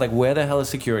 I was like, where the hell is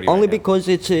security? Only right now? because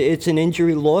it's an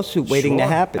injury lawsuit waiting to Sure,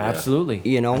 happen. Absolutely.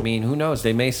 You know? I mean, who knows?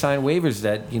 They may sign waivers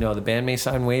that the band may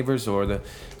sign waivers, or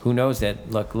who knows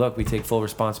that. Look, we take full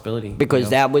responsibility.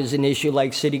 Because that was an issue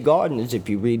like City Gardeners. If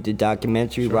you read the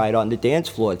documentary Right on the Dance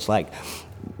Floor, it's like,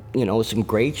 some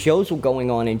great shows were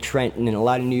going on in Trenton, and a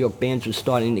lot of New York bands were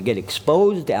starting to get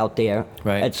exposed out there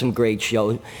Right. at some great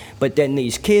shows. But then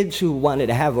these kids who wanted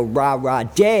to have a rah-rah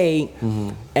day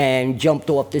and jumped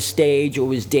off the stage or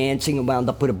was dancing and wound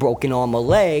up with a broken arm or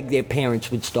leg, their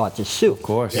parents would start to sue. Of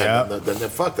course. Yeah, then they're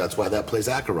fucked. That's why that place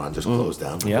Acheron just closed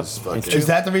down. Yep. It's fucking- It's true. Is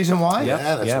that the reason why? Yep.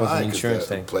 Yeah, that's Yeah, it was why. an 'cause insurance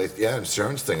the thing. Place,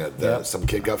 insurance thing. Yep. Some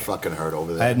kid got fucking hurt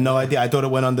over there. I had no idea. I thought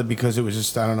it went under because it was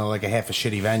just, I don't know, like a half a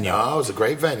shitty venue. No, it was a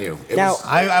great venue. It Now- was,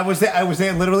 I was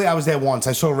there literally. I was there once.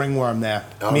 I saw Ringworm there.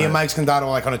 Oh, Me and man. Mike Scandato,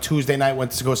 like on a Tuesday night,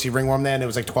 went to go see Ringworm there, and there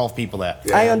was like 12 people there.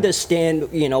 Yeah. I understand,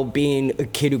 being a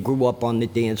kid who grew up on the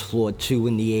dance floor too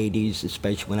in the 80s,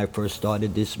 especially when I first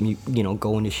started this,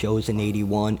 going to shows in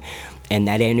 81, and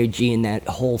that energy and that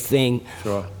whole thing.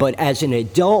 Sure. But as an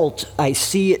adult, I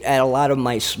see it at a lot of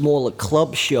my smaller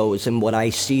club shows, and what I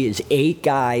see is 8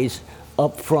 guys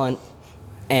up front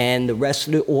and the rest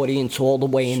of the audience all the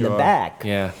way in the Sure. back.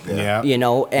 Yeah. Yeah.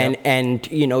 And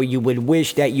you would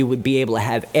wish that you would be able to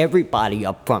have everybody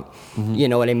up front. You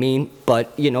know what I mean?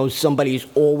 But somebody's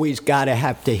always got to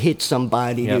have to hit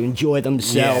somebody Yep. to enjoy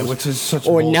themselves, Yeah, which is such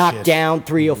or bullshit. knock down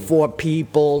 3 or 4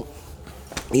 people.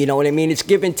 You know what I mean? It's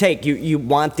give and take. You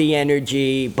want the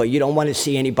energy, but you don't want to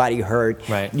see anybody hurt.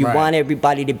 Right. You Right. want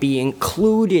everybody to be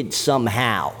included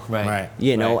somehow. Right. Right.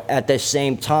 Right. At the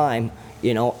same time,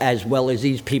 as well as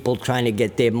these people trying to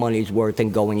get their money's worth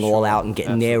and going all out and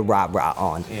getting their rah-rah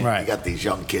on. Right. You got these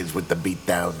young kids with the beat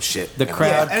down shit. The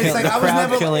crowd, and it's like, I the was crowd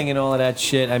never- killing and all of that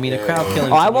shit. I mean, the crowd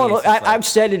killing. Oh, I to me won't. is just like- I've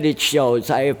said it at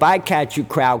shows. If I catch you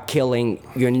crowd killing,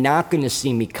 you're not going to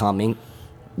see me coming.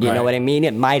 You know Right. what I mean?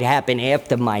 It might happen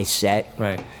after my set.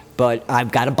 Right. But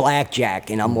I've got a blackjack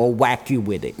and I'm gonna whack you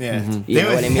with it. Yeah. You know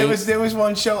what I mean? There was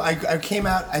one show, I came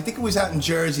out, I think it was out in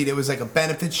Jersey, there was like a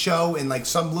benefit show in like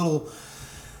some little,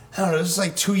 I don't know, this was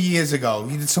like 2 years ago.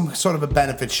 You did some sort of a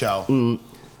benefit show. Do you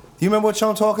remember what show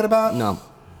I'm talking about? No.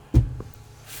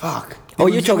 Fuck. Oh, It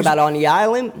you're was- talking about on the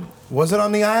island? Was it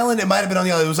on the island? It might have been on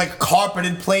the island. It was like a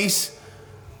carpeted place.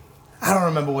 I don't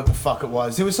remember what the fuck it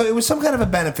was. It was some kind of a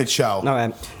benefit show. All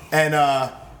right. And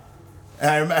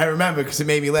I remember because it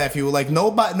made me laugh. You were like,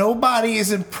 nobody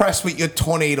is impressed with your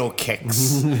tornado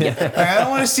kicks. Like, I don't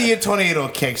want to see your tornado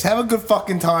kicks. Have a good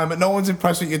fucking time, but no one's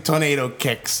impressed with your tornado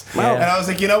kicks. Wow. And I was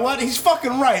like, you know what? He's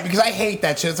fucking right because I hate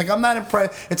that shit. It's like, I'm not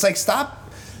impressed. It's like, stop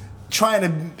trying to,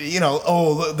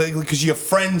 because your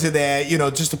friends are there,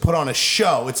 just to put on a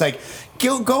show. It's like,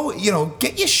 go,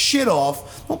 get your shit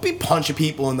off. Don't be punching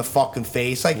people in the fucking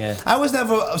face. Like, Yeah. I was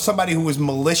never somebody who was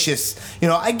malicious.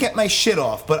 I get my shit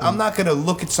off, but I'm not gonna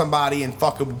look at somebody and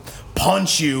fucking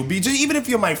punch you. Even if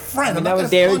you're my friend, I'm not gonna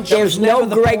punch you. There's never no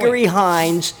the Gregory point.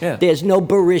 Hines. Yeah. There's no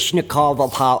Barishnikov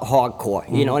of hardcore.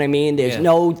 You know what I mean? There's Yeah.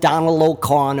 no Donald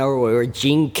O'Connor or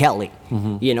Gene Kelly.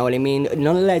 You know what I mean?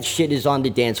 None of that shit is on the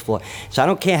dance floor. So I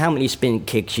don't care how many spin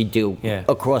kicks you do Yeah.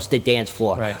 across the dance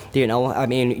floor. Right. I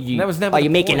mean, That was never are the you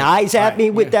making point. eyes at Right. me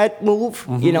with that move?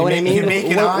 You know what I mean? You're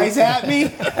making eyes at me?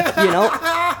 You know?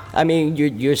 I mean,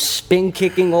 you're spin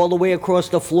kicking all the way across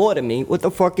the floor to me. What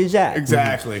the fuck is that?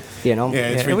 Exactly. You know? Yeah,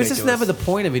 it's It was ridiculous. just never the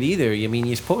point of it either. I mean,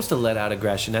 you're supposed to let out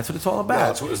aggression. That's what it's all about. Yeah,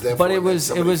 that's what it was there but for. it was, it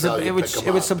Somebody was, fell, it you was, pick 'em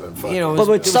it was, up some, and fuck. you know, it But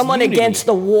was, with someone against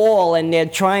the wall and they're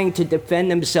trying to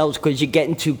defend themselves because you're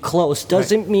getting too close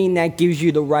doesn't mean that gives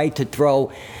you the right to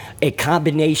throw a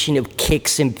combination of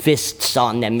kicks and fists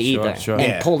on them either, sure. and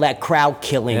Yeah. pull that crowd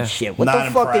killing Yeah. shit. What Not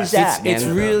the fuck impressed. is that, It's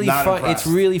man? really Not fun. impressed.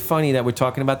 It's really funny that we're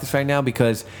talking about this right now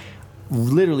because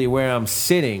literally where I'm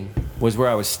sitting was where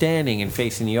I was standing and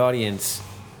facing the audience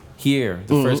here.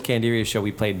 The first Candiria show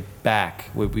we played back.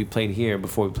 We played here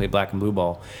before we played Black and Blue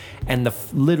Ball, and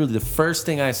literally the first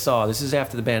thing I saw. This is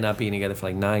after the band not being together for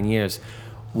like 9 years.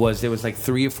 There was like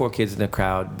 3 or 4 kids in the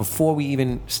crowd before we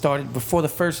even started. Before the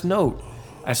first note,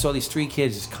 I saw these 3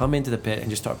 kids just come into the pit and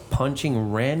just start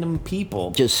punching random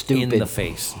people Just stupid. in the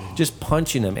face, just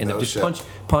punching them, and No just shit.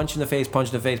 punch in the face,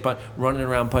 running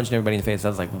around punching everybody in the face. I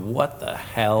was like, what the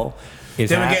hell is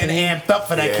They were happening? getting amped up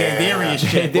for that Yeah. Candiria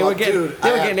shit. They were Well, getting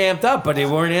dude, amped up, but they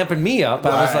weren't amping me up. I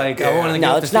was Right, like, yeah. I wanted to No, get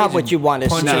off the it's not stage what and you want to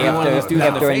punch see every one of these dudes in the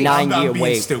after a face. 9 I'm year being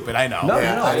wait. stupid. I know. No,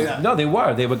 Yeah, no,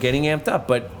 they were getting amped up,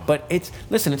 but it's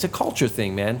it's a culture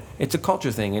thing, man. It's a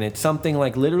culture thing, and it's something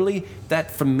like literally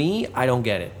that for me, I don't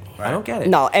get it. I don't get it.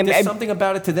 No, and- there's and- something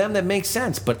about it to them that makes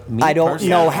sense, but me I don't personally,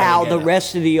 know I how don't the get it.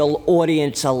 rest of the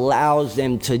audience allows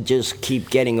them to just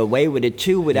keep getting away with it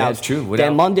too without it's true, them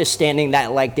without- understanding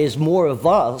that like there's more of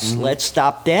us. Let's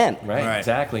stop them. Right, Right.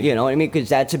 exactly. You know what I mean? Because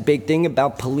that's a big thing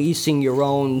about policing your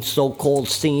own so-called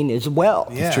scene as well.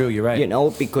 Yeah. It's true. You're right. You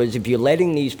know, because if you're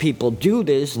letting these people do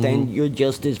this, then you're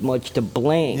just as much to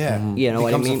blame. Yeah. You know what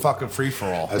I Becomes mean? a fucking free for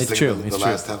all. I was It's thinking true, The, it's the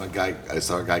true. last time I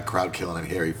saw a guy crowd killing in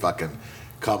here, he fucking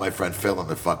caught my friend Phil in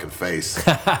the fucking face.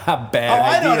 Bad Oh,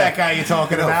 I know idea. that guy you're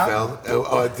talking You know, about.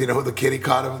 Phil. Do you know who the kid he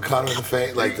caught him in the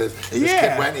face? Like this Yeah.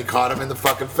 kid went and he caught him in the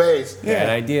fucking face. Bad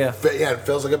idea. Yeah, and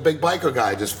Phil's like a big biker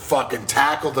guy. Just fucking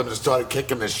tackled him and started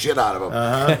kicking the shit out of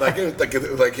him.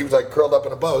 Like he was like curled up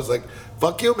in a ball. It was like,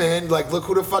 fuck you, man. Like, look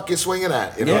who the fuck you're swinging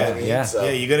at. You know what I mean? yeah. So,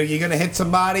 Yeah, you're gonna hit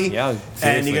somebody, Yeah, and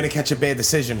seriously. you're gonna catch a bad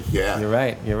decision. yeah. You're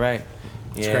right. You're right.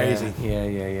 It's crazy.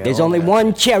 Yeah. There's all only that.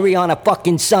 one cherry on a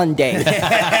fucking sundae.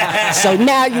 So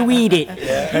now you eat it.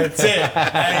 That's it.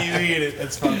 Now you eat it.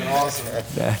 That's fucking awesome.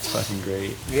 That's fucking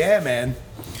great. Yeah, man.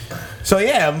 So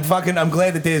yeah, I'm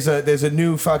glad that there's a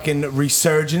new fucking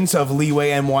resurgence of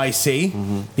Leeway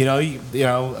NYC. You know,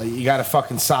 you got a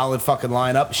fucking solid fucking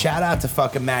lineup. Shout out to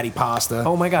fucking Matty Pasta.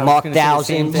 Oh my God. Mark I was gonna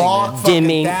say the same Thousands. thing, Mark man. fucking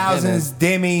Dimmy. Thousands,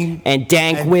 Dimmy, And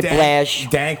Dank Whiplash.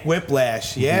 Dank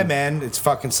Whiplash. Yeah, man, it's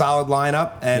fucking solid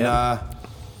lineup. And Yeah.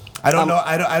 I don't know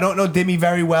I don't know Dimmy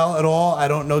very well at all. I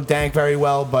don't know Dank very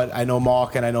well, but I know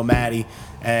Mark and I know Matty,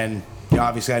 and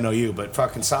obviously I know you. But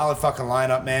fucking solid fucking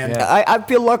lineup, man. Yeah. I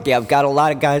feel lucky. I've got a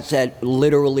lot of guys that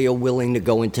literally are willing to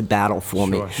go into battle for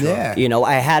me. Sure. Yeah. You know,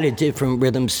 I had a different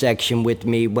rhythm section with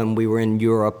me when we were in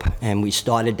Europe, and we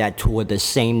started that tour the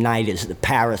same night as the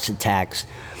Paris attacks.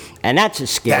 And that's a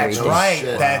scary That's thing. right.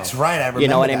 Shit. That's right. I remember You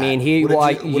know what I that. mean? Here you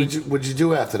are. What'd you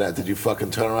do after that? Did you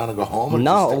fucking turn around and go home? Or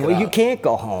No, just stick it well, you out? can't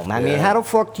go home. I mean, Yeah. how the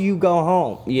fuck do you go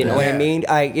home? You know what I Yeah.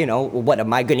 mean? What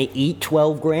am I going to eat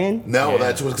 12 grand? No,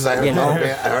 that's because I heard, You know?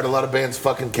 I heard a lot of bands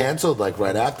fucking canceled like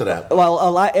right after that. Well,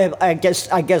 a lot. I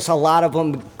guess a lot of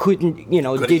them couldn't. Couldn't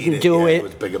Didn't eat it, do yeah, it. it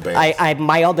was bigger bands.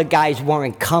 My other guys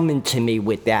weren't coming to me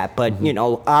with that, but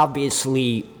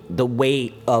obviously the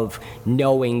weight of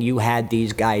knowing you had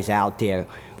these guys out there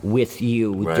with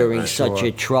you Right, during right, such sure.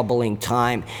 a troubling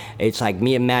time. It's like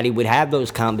me and Maddie would have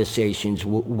those conversations.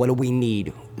 What do we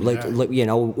need?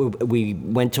 We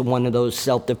went to one of those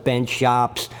self-defense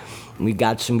shops. We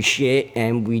got some shit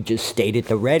and we just stayed at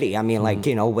the ready. I mean,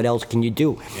 what else can you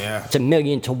do? Yeah. It's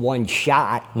 1,000,000 to 1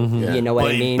 shot. You know what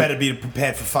Well, I mean? you better be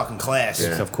prepared for fucking class.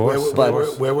 Yeah. Of course.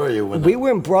 Where were you? When We were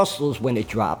in Brussels when it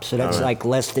dropped, so that's All right. like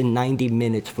less than 90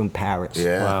 minutes from Paris.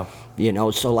 Yeah.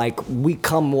 Wow. So like we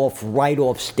come right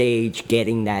off stage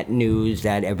getting that news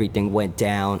that everything went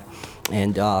down,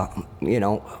 and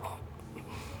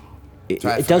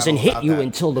Sorry, I it doesn't forgot hit about you that.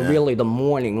 until really the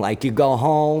morning. Like you go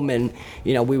home and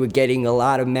we were getting a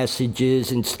lot of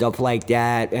messages and stuff like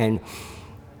that, and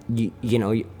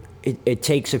it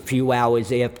takes a few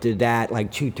hours after that, like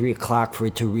 2-3 o'clock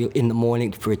in the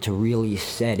morning for it to really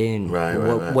set in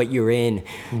Right, what you're in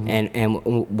and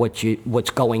what's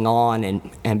going on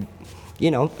and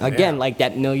again, like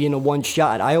that 1,000,000 to 1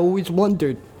 shot. I always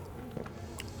wondered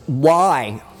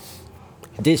why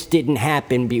this didn't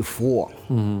happen before.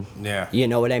 Yeah. You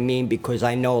know what I mean? Because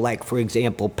I know, like, for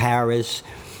example, Paris,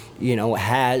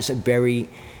 has a very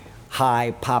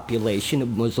high population of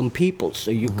Muslim people. So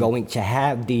you're going to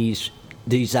have these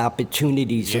these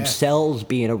opportunities of cells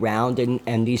being around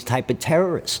and these type of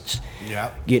terrorists.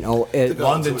 Yeah. You know,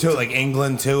 London too, like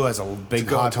England too, has a big to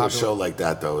go hot to a show like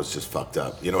that though is just fucked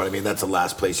up. You know what I mean? That's the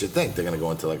last place you think they're gonna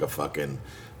go into like a fucking.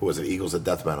 Who was it? Eagles of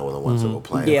Death Metal were the ones that were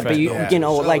playing. Yeah, but you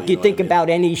know, like you think what I mean? about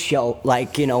any show,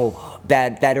 like, you know,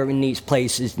 that are in these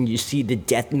places, and you see the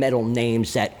death metal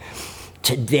names that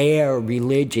to their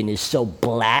religion is so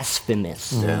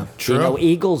blasphemous. Yeah, You know,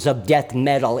 Eagles of Death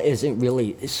Metal isn't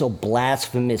really so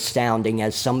blasphemous sounding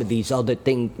as some of these other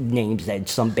names that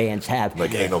some bands have.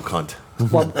 Like anal cunt.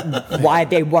 Well, why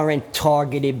they weren't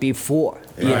targeted before.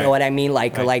 You know what I mean?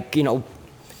 Like you know,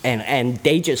 and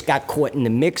they just got caught in the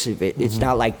mix of it. It's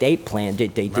not like they planned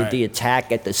it. They did the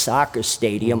attack at the soccer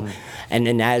stadium, and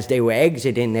then as they were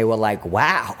exiting, they were like,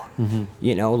 "Wow,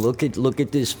 you know, look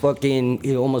at this fucking."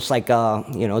 You know, almost like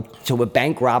you know, to a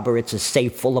bank robber, it's a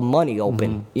safe full of money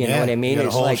open. You know what I mean? You got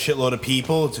It's a whole like shitload of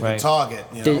people. It's a good target.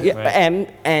 You know?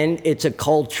 and it's a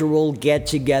cultural get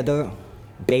together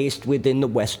based within the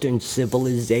Western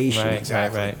civilization.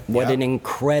 Right. What an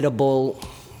incredible,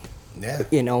 Yeah.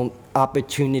 you know,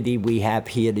 opportunity we have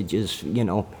here to just, you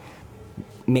know,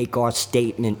 make our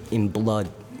statement in blood.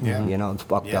 Yeah. You know, it's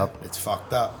fucked up. It's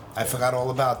fucked up. I forgot all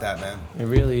about that, man. It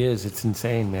really is. It's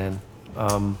insane, man.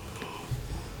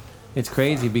 It's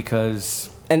crazy because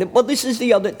And well, this is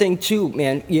the other thing too,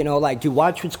 man. You know, like you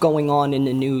watch what's going on in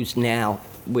the news now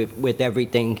with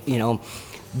everything. You know,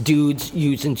 dudes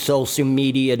using social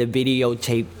media to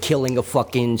videotape killing a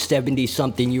fucking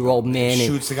 70-something-year-old man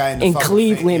Shoots the guy in the in fucking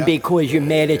Cleveland face, yep. because you're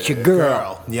mad at your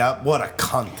girl. Yep. What a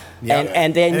cunt. Yep.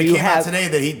 And then it you came have out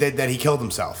today that he killed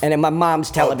himself. And then my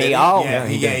mom's telling me, did he? oh,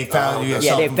 He found.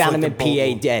 they found him in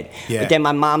PA dead. Yeah. But then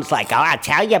my mom's like, oh, I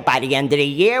tell you, by the end of the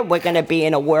year, we're going to be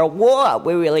in a world war.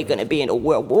 We're really going to be in a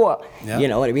world war. Yeah. You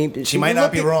know what I mean? She might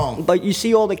not be wrong. But you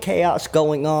see all the chaos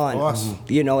going on. Of course.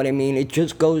 You know what I mean? It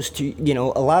just goes to, you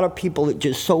know, a lot of people are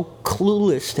just so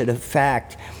clueless to the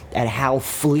fact at how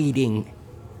fleeting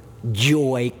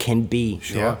joy can be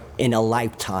in a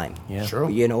lifetime. Yeah. True.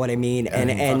 You know what I mean? And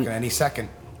fucking any second.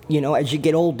 You know, as you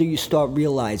get older, you start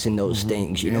realizing those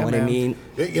things. You know what I man. mean?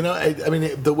 You know, I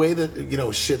mean, the way that, you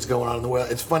know, shit's going on in the world,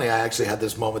 it's funny. I actually had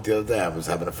this moment the other day. I was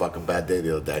having a fucking bad day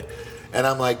the other day. And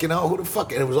I'm like, you know, who the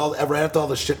fuck? And it was all, right after all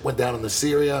the shit went down in the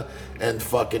Syria and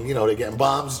fucking, you know, they're getting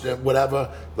bombs, whatever,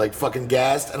 like fucking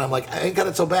gassed. And I'm like, I ain't got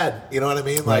it so bad. You know what I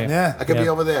mean? Like, Yeah. I could be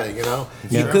over there, you know?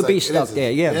 You know, could it's be like, stuck there,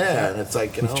 yeah. Yeah, and it's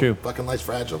like, you know, true. fucking life's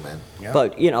fragile, man. Yeah.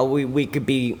 But you know, we could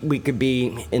be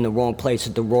in the wrong place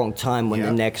at the wrong time when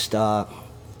the next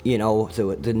you know,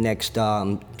 the next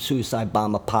suicide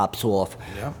bomber pops off,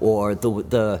 or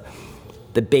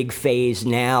the big phase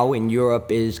now in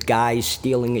Europe is guys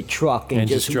stealing a truck and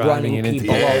just driving running it into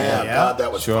people the- over. Yeah, God,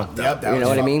 that was fucked up. Yep, that You know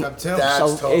was what I mean? fucked up, too. That's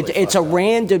So totally it's a fucked up.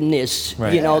 randomness,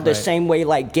 Right, you know, the right. same way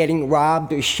like getting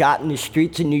robbed or shot in the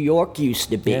streets of New York used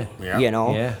to be. Yeah. You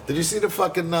know, Yeah. Did you see the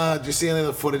fucking, did you see any of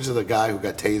the footage of the guy who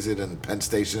got tasered in Penn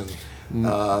Station?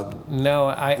 No,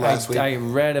 Last week? I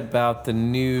read about the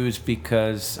news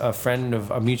because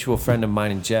a mutual friend of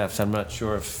mine and Jeff's. I'm not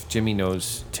sure if Jimmy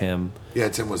knows Tim. Yeah,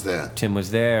 Tim was there. Tim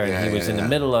was there, and Yeah, he was yeah, in the yeah.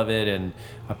 middle of it, and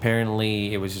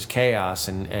apparently it was just chaos,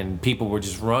 and people were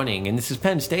just running. And this is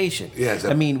Penn Station. Yeah,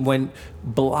 I mean, when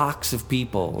blocks of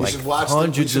people, like should watch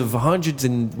hundreds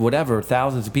and whatever,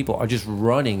 thousands of people are just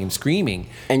running and screaming.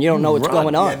 And you don't know what's run.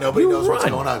 going on. Yeah, nobody You knows what's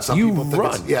run. going on. Some You people think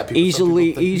run. it's, yeah, people, some easily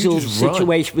people think- easy just run.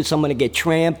 situation for someone to get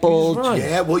trampled. You just run.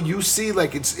 Yeah, well, you see,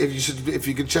 like, it's if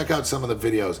you can check out some of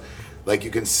the videos, like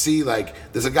you can see, like,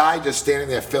 there's a guy just standing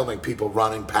there filming people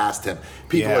running past him.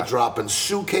 People are dropping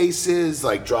suitcases,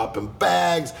 like dropping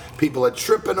bags. People are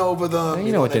tripping over them.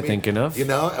 You know what I they're thinking of. You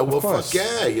know, and well, course. fuck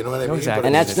yeah, you know what I mean. exactly. But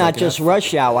And it's that's just not like, just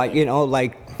rush hour. You know,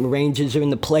 like Rangers are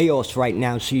in the playoffs right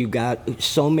now, so you got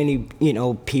so many, you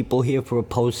know, people here for a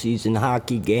postseason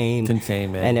hockey game. It's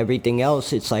insane, man. And everything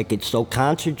else, it's like it's so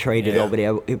concentrated Yeah. over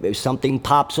there. If something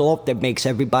pops off that makes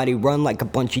everybody run like a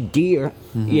bunch of deer,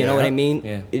 you know what I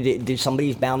mean? Yeah.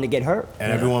 Somebody's bound to get hurt.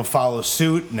 And everyone follows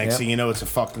suit. Next Yep. thing you know, it's a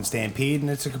fucking stampede, and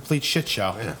it's a complete shit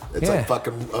show. Yeah, it's Yeah. like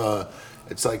fucking.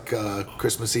 It's like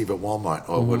Christmas Eve at Walmart,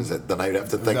 or what is it? The night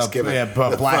after Thanksgiving. Yeah, but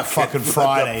The Black fucking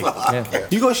Friday. Yeah.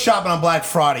 You go shopping on Black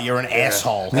Friday, you're an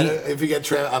asshole. And if you get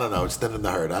I don't know. It's thinning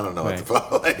the herd. I don't know what to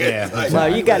like, Yeah. it's like-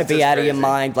 Well, you got to it's be just out of your crazy.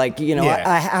 mind. Like, you know,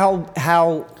 Yeah. how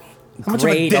How much of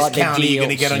a great are the discount are you going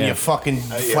to deals? get on Yeah. your fucking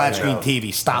yeah, flat I screen know.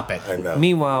 TV? Stop it. I know.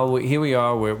 Meanwhile, here we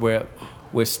are.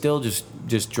 We're still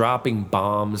just dropping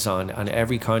bombs on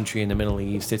every country in the Middle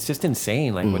East. It's just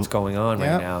insane, like what's going on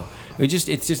Yeah. right now.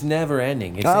 It's just never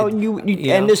ending.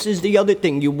 And this is the other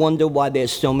thing. You wonder why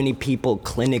there's so many people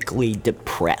clinically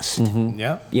depressed.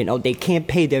 Yeah. You know, they can't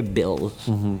pay their bills.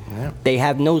 Yeah. They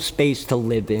have no space to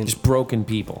live in. just broken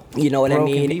people. You know what I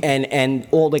Broken mean? people. And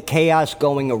all the chaos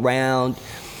going around,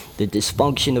 the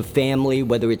dysfunction of family,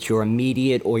 whether it's your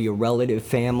immediate or your relative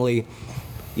family,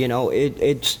 you know,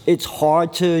 it's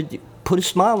hard to put a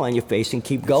smile on your face and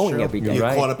keep going every day. You're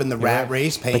right. caught up in the rat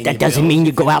race, paying But that your doesn't bills. mean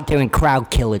you go out there and crowd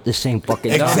kill at the same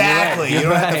fucking time. Exactly. You're You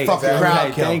don't have to right. fucking You're crowd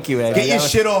right. kill. Thank you, Eddie. Get your That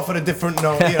was- shit off at a different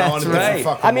note, on a That's different right.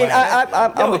 fucking I mean,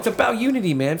 way. No, it's about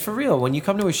unity, man. For real. When you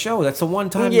come to a show, that's the one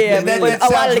time. Yeah, you that- but that a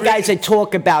lot sounds of the guys really- that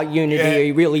talk about unity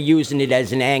Yeah. are really using it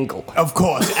as an angle. Of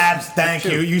course, abs. Thank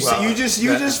you. You Well, you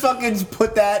just fucking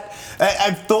put that.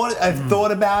 I've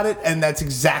thought about it, and that's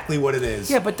exactly what it is.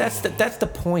 Yeah, but that's the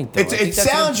point, though. It I think that's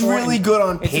an sounds really good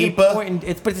on it's an paper.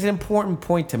 but it's an important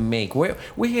point to make. We're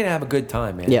here to have a good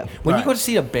time, man. Yeah. When you Right. go to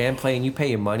see a band play and you pay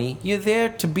your money, you're there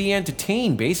to be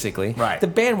entertained, basically. Right. The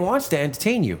band wants to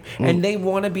entertain you, and they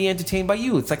want to be entertained by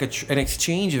you. It's like an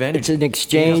exchange of energy. It's an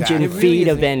exchange and It really feed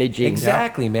is of energy.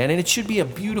 Exactly, man. And it should be a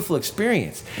beautiful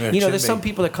experience. Yeah, it you know, should there's be. some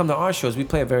people that come to our shows. We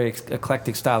play a very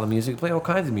eclectic style of music. We play all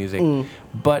kinds of music.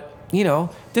 But, you know,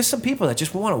 there's some people that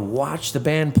just want to watch the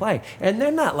band play. And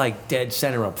they're not like dead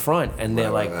center up front and they're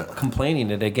like complaining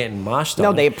that they're getting moshed on.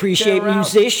 No, they appreciate They're out-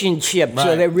 musicianship, so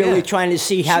Right. they're really Yeah. trying to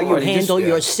see how Sure, you they just- handle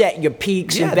your set, your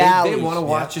peaks Yeah, and valleys. they want to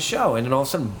watch a show, and then all of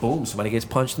a sudden, boom, somebody gets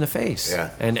punched in the face. Yeah.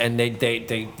 And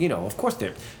they you know, of course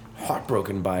they're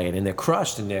heartbroken by it, and they're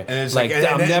crushed, and they're And it's like, like- and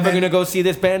I'm never then- gonna go see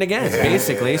this band again,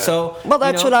 basically. So, Well,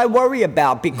 that's what I worry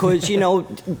about because, you know,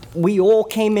 we all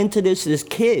came into this as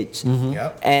kids.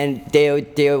 Yep. And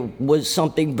there was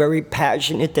something very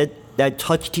passionate that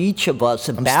touched each of us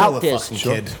still about a this. fucking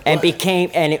kid. And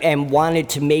became and wanted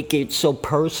to make it so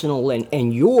personal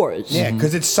and yours. Yeah,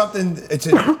 because it's something.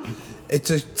 It's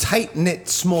a tight knit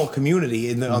small community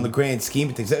on the grand scheme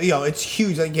of things. You know, it's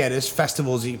huge. Like, yeah, there's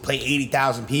festivals. You play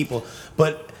 80,000 people,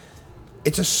 but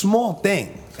it's a small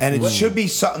thing, and it should be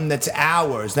something that's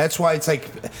ours. That's why it's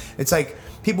like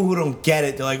people who don't get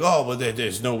it. They're like, oh, well,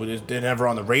 they're never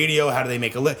on the radio. How do they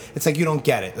make a living? It's like you don't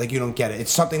get it. Like you don't get it.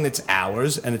 It's something that's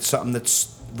ours, and it's something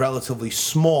that's relatively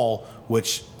small,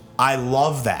 which. I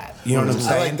love that. You know what I'm I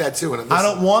saying? like that too. And I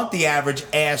don't want the average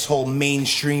asshole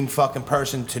mainstream fucking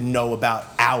person to know about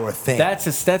our thing. there's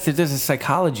a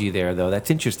psychology there though.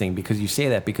 That's interesting because you say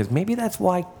that because maybe that's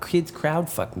why kids crowd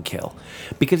fucking kill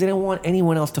because they don't want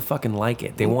anyone else to fucking like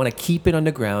it. They want to keep it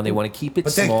underground. They want to keep it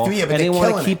But they- small, yeah, but and they they're want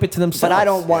to killing keep it. it to themselves. But I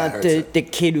don't want hurts it. the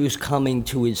kid who's coming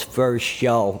to his first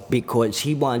show because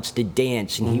he wants to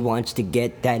dance and he wants to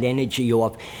get that energy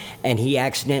off, and he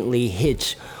accidentally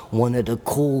hits one of the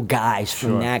cool guys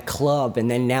from that club, and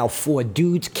then now 4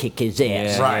 dudes kick his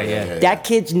ass. Yeah, Right, yeah. That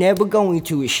kid's never going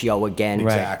to a show again,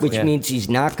 Right. Exactly. which Yeah. means he's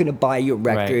not going to buy your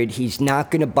record, Right. he's not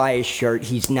going to buy a shirt,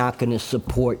 he's not going to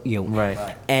support you. Right.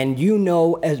 And you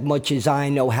know as much as I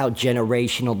know how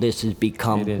generational this has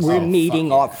become. It is. We're Oh, meeting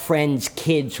fuck our friends'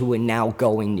 kids who are now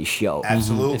going to shows.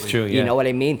 Absolutely. It's true. You Yeah. know what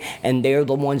I mean? And they're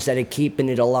the ones that are keeping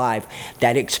it alive.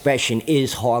 That expression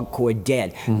is hardcore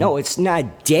dead. No, it's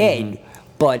not dead,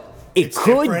 but it It's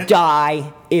could different. die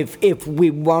if we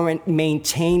weren't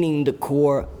maintaining the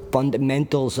core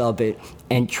fundamentals of it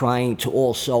and trying to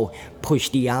also push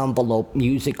the envelope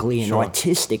musically and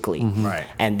artistically. Right.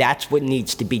 And that's what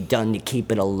needs to be done to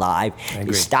keep it alive.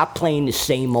 agree. Is stop playing the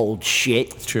same old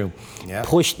shit. It's true. Yeah.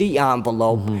 Push the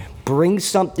envelope, bring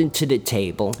something to the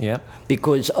table. Yep.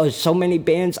 Because so many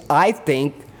bands, I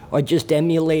think, are just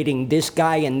emulating this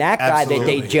guy and that guy that they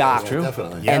Absolutely. jock. True.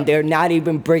 Definitely. Yeah. And they're not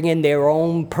even bringing their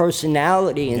own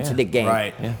personality into Yeah. the game.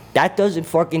 Right. Yeah. That doesn't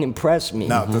fucking impress me.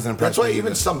 No, it doesn't impress That's why me even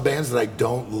either. some bands that I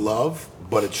don't love,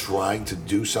 but are trying to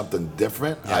do something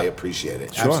different, I appreciate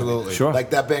it. Absolutely. Sure.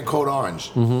 Like that band Code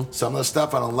Orange. Some of the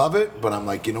stuff I don't love it, but I'm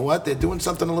like, you know what? They're doing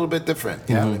something a little bit different.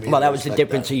 You know what I mean? Well, I that was the respect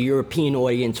difference that. of European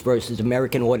audience versus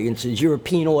American audiences.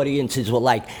 European audiences were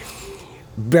like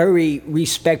very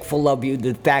respectful of you,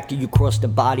 the fact that you crossed a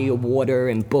body of water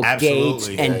and booked gates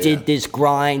Absolutely. and Yeah, did yeah. this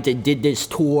grind and did this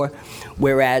tour.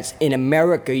 Whereas in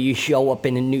America, you show up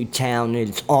in a new town and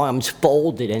it's arms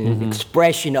folded and an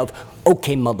expression of,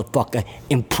 okay, motherfucker,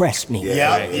 impress me. Yeah,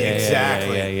 Right. Yeah,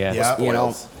 exactly. yeah. Yep. You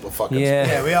know. Spoils. We're fucking Yeah.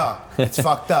 Yeah, we are. It's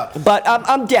fucked up. But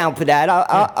I'm down for that.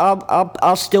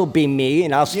 I'll still be me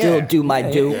and I'll still Yeah. do my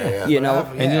do. yeah. You know.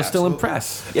 Whatever. And Yeah, you'll still absolutely.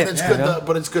 impress. And it's good, though,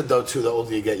 but it's good though too. The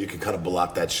older you get, you can kind of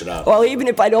block that shit out. Well, even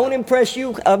if I don't impress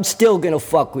you, I'm still gonna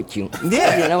fuck with you.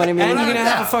 Yeah. You know what I mean? And you're gonna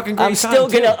have a fucking great I'm time. still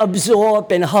too. gonna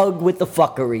absorb and hug with the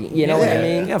fuckery. You know what I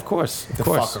mean? Yeah, of course. Of The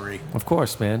course. fuckery. Of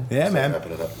course, man. Yeah, man.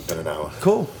 Wrapping it up in an hour.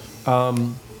 Cool.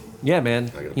 Yeah,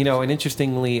 man. You know, and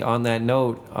interestingly, on that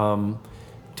note,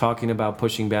 talking about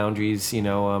pushing boundaries, you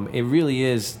know, it really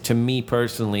is, to me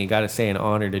personally, got to say, an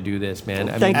honor to do this, man.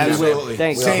 I mean, Absolutely.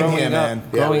 Thanks. Same here, man.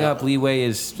 Growing up, Leeway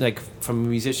is, like, from a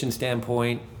musician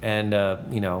standpoint and,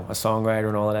 you know, a songwriter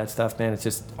and all of that stuff, man, it's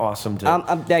just awesome to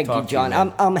Thank you, talk to John.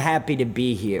 man. I'm happy to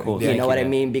be here. Cool. You Thank know you, what I man.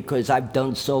 mean? Because I've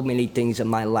done so many things in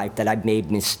my life that I've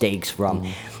made mistakes from.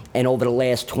 And over the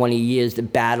last 20 years, the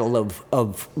battle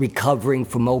of recovering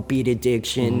from opiate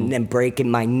addiction, and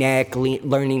breaking my neck,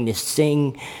 learning to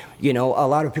sing. You know, a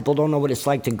lot of people don't know what it's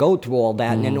like to go through all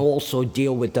that, and then also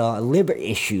deal with liver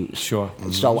issues. Sure.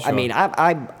 So, I Sure. mean,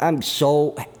 I'm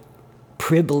so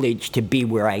privileged to be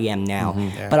where I am now,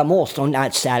 but I'm also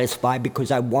not satisfied because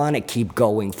I want to keep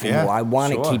going for more. I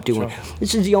want to keep doing.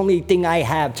 This is the only thing I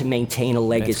have to maintain a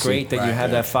legacy. It's great that you have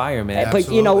that fire, man.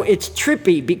 But you know, it's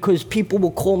trippy because people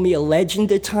will call me a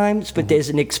legend at times, but there's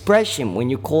an expression: when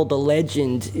you're called a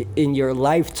legend in your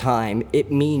lifetime,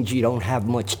 it means you don't have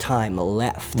much time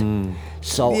left.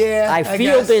 So I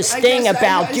feel this thing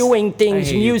about doing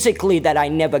things musically that I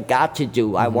never got to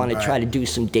do. I want to try to do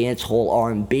some dance hall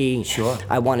R&B. Sure.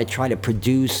 I want to try to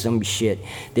produce some shit.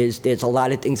 There's a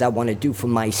lot of things I want to do for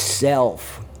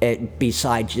myself.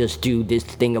 Besides just do this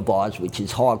thing of ours, which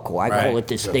is hardcore. I call it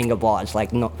this thing of ours,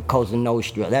 like Cosa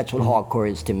Nostra. That's what hardcore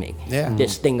is to me.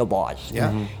 This thing of ours.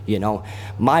 You know,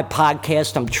 my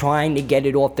podcast, I'm trying to get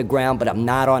it off the ground, but I'm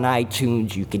not on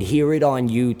iTunes. You can hear it on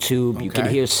YouTube. You can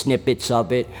hear snippets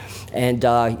of it. And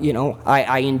you know,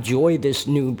 I enjoy this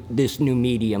new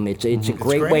medium. It's a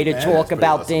great way to talk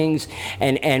about things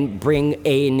and bring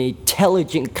an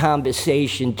intelligent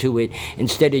conversation to it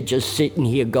instead of just sitting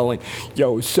here going,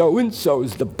 yo, so and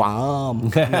so's the bomb.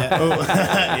 Yo,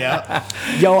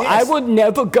 I would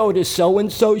never go to so and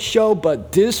so's show,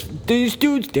 but these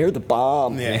dudes, they're the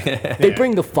bomb. They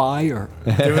bring the fire.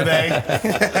 Do they?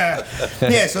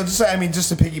 Yeah. So just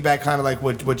to piggyback, kind of like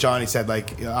what Johnny said.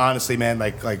 Like honestly, man,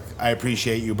 like I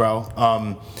appreciate you, bro.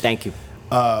 Thank you.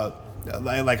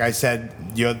 Like I said,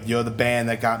 you're the band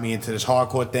that got me into this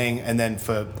hardcore thing, and then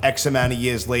for X amount of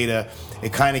years later,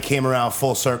 it kind of came around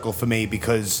full circle for me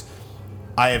because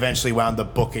I eventually wound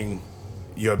up booking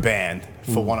your band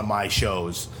for one of my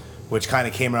shows, which kind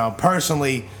of came around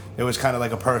personally. It was kind of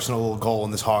like a personal goal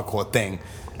in this hardcore thing.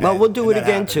 Well, we'll do it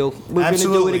again too. We're going to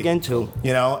do it again too.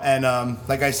 You know, and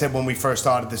like I said when we first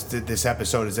started this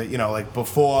episode, is that, you know, like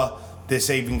before this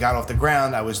even got off the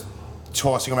ground, I was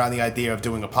tossing around the idea of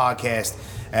doing a podcast,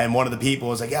 and one of the people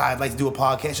was like, yeah, I'd like to do a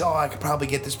podcast. Oh, I could probably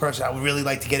get this person. I would really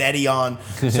like to get Eddie on.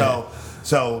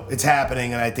 So it's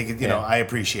happening, and I think, I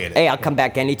appreciate it. Hey, I'll come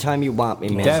back anytime you want me,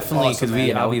 man. Definitely, because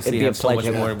we obviously it'd be a have so much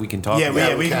pleasure. more we can talk Yeah,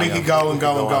 about. we could go and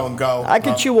go. I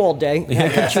could chew all day. I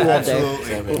could chew all day.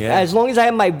 Absolutely. Yeah. As long as I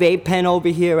have my vape pen over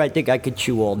here, I think I could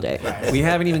chew all day. We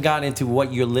haven't even gotten into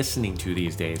what you're listening to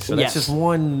these days. So that's Yes. just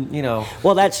one,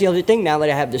 Well, that's the other thing. Now that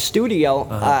I have the studio,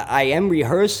 I am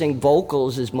rehearsing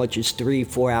vocals as much as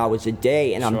 3-4 hours a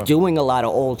day, and I'm doing a lot of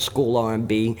old school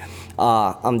R&B.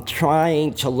 I'm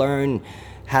trying to learn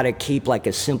how to keep like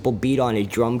a simple beat on a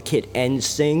drum kit and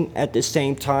sing at the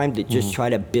same time to just try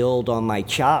to build on my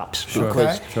chops,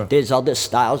 because there's other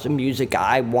styles of music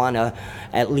I want to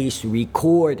at least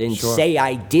record and say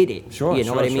I did it. You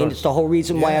know what I mean? It's the whole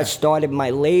reason why I started my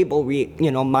label,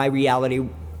 My Reality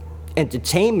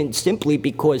Entertainment, simply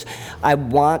because I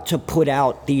want to put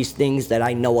out these things that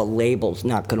I know a label's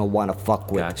not going to want to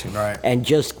fuck with. Gotcha. Right. And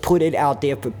just put it out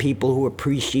there for people who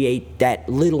appreciate that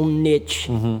little niche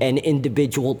and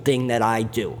individual thing that I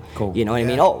do. Cool. You know what I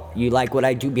mean? Oh, you like what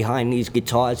I do behind these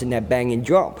guitars and that banging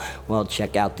drum? Well,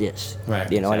 check out this. Right,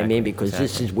 You know what I mean? exactly, Because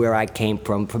this is where I came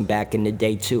from back in the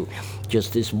day too.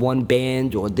 Just this one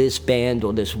band or this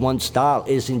one style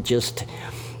isn't just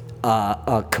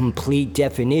a complete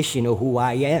definition of who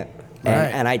I am.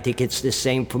 And I think it's the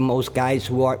same for most guys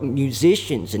who are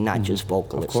musicians and not just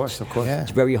vocalists. Of course. Yeah. It's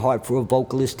very hard for a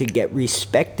vocalist to get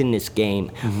respect in this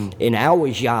game, in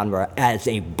our genre, as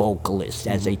a vocalist,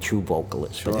 as a true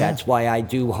vocalist. But that's why I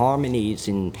do harmonies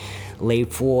and lay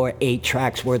 4-8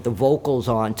 tracks worth of vocals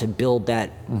on to build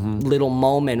that little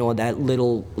moment or that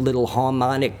little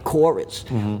harmonic chorus,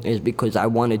 is because I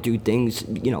want to do things,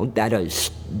 that are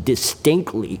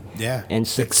distinctly and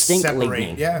succinctly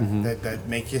me. That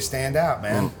make you stand out,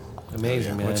 man.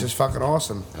 Amazing, man. Which is fucking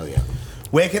awesome. Oh yeah.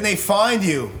 Where can they find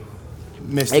you,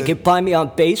 Mr.? They can find me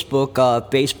on Facebook,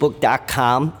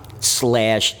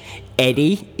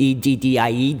 facebook.com/Eddie,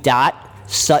 EDDIE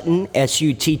Sutton,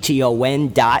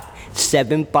 SUTTON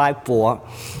 .754.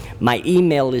 My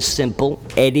email is simple,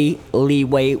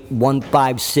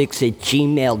 EddieLeeway156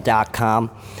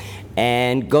 @gmail.com.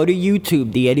 And go to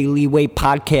YouTube, the Eddie Leeway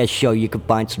Podcast Show. You can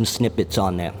find some snippets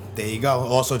on there. There you go.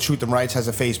 Also, Truth and Rights has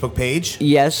a Facebook page.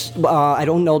 Yes, I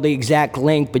don't know the exact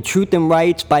link, but Truth and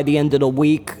Rights, by the end of the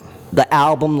week, the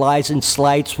album Lies and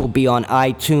Slights will be on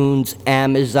iTunes,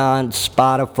 Amazon,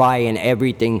 Spotify, and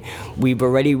everything. We've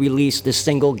already released the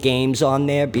single games on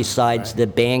there besides the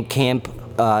Bandcamp.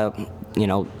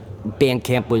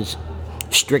 Bandcamp was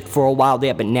strict for a while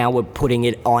there, but now we're putting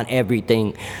it on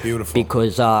everything. Beautiful.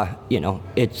 Because, it's I know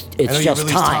just you released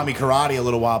time. Tommy Karate a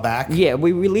little while back. Yeah,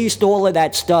 we released all of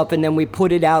that stuff, and then we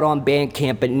put it out on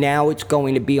Bandcamp, but now it's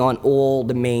going to be on all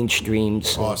the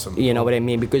mainstreams. Awesome. You know what I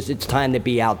mean? Because it's time to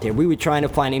be out there. We were trying to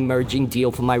find a merging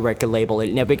deal for my record label.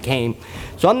 It never came.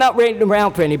 So I'm not waiting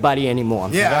around for anybody anymore.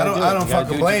 Yeah, I don't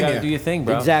fucking blame you. Do your thing,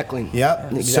 bro. Exactly.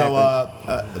 Yep.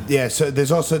 Exactly. So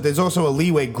there's also a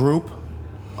Leeway group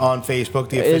on Facebook,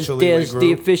 the official Leeway There's group.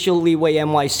 the official Leeway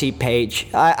NYC page.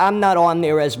 I'm not on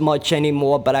there as much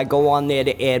anymore, but I go on there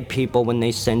to add people when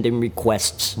they send in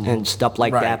requests and stuff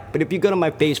like Right. that. But if you go to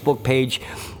my Facebook page,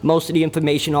 most of the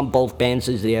information on both bands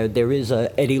is there. There is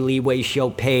a Eddie Leeway Show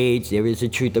page. There is a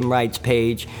Truth and Rights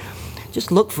page.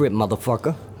 Just look for it,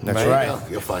 motherfucker. That's right. Yeah,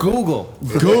 you'll find Google.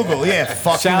 Google, yeah,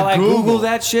 fucking Shall I Google. Google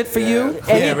that shit for you?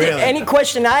 really. Any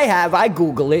question I have, I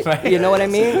Google it. You know what I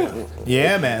mean?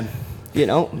 Yeah, man. You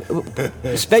know,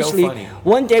 especially funny.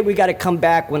 one day we got to come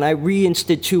back when I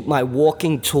reinstitute my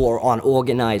walking tour on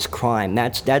organized crime.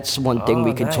 That's one thing Oh,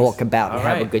 we can nice. talk about and All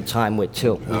have a right. good time with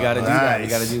too. We got to do that. We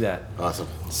Nice. got to do that. Awesome.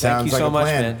 Sounds you like so a much,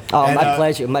 plan. man. Oh, And, my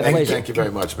pleasure. My pleasure. Thank you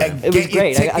very much, man. It was Get your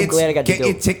great. I'm glad I got to Get do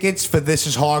your it. tickets for This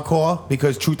Is Hardcore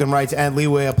because Truth and Rights and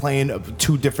Leeway are playing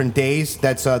 2 different days.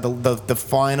 That's the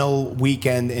final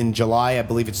weekend in July. I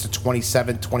believe it's the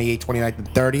 27th, 28th, 29th,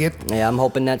 and 30th. Yeah, I'm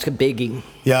hoping that's a biggie.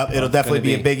 Yep, it'll definitely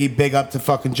be gonna a biggie. Big up to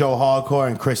fucking Joe Hardcore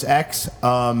and Chris X.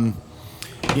 Yeah,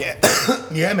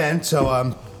 yeah, man.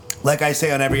 So, like I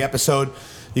say on every episode,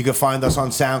 you can find us on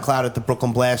SoundCloud at the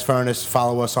Brooklyn Blast Furnace.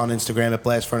 Follow us on Instagram at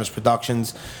Blast Furnace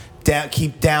Productions.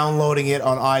 Keep downloading it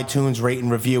on iTunes, rate and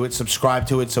review it, subscribe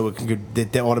to it so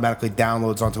it automatically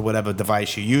downloads onto whatever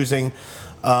device you're using.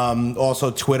 Also,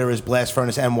 Twitter is Blast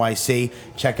Furnace NYC.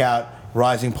 Check out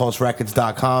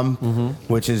RisingPulseRecords.com,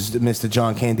 which is Mr.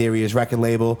 John Canderia's record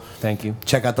label. Thank you.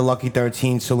 Check out the Lucky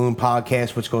 13 Saloon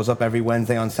podcast, which goes up every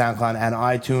Wednesday on SoundCloud and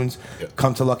iTunes.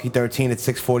 Come to Lucky 13 at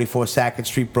 644 Sackett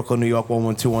Street, Brooklyn, New York,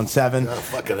 11217. Oh,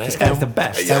 fucking A. This guy's the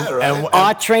best. Yeah, right.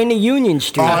 R Train to Union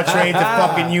Street. Our train to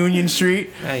fucking Union Street.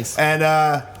 Nice. And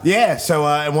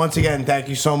and once again, thank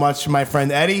you so much, my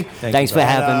friend Eddie. Thanks for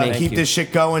having me. Thank Keep you. this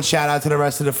shit going. Shout out to the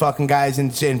rest of the fucking guys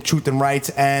in Truth and Rights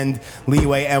and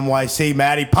Leeway NYC.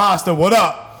 Maddie Pasta, what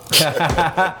up?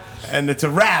 And it's a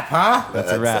wrap, huh?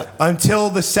 That's a wrap. Until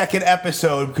the second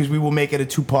episode, because we will make it a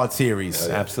 2-part series.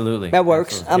 Absolutely. That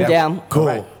works. I'm Yep. down. Cool. All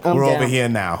right. I'm We're down. over here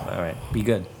now. All right. Be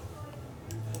good.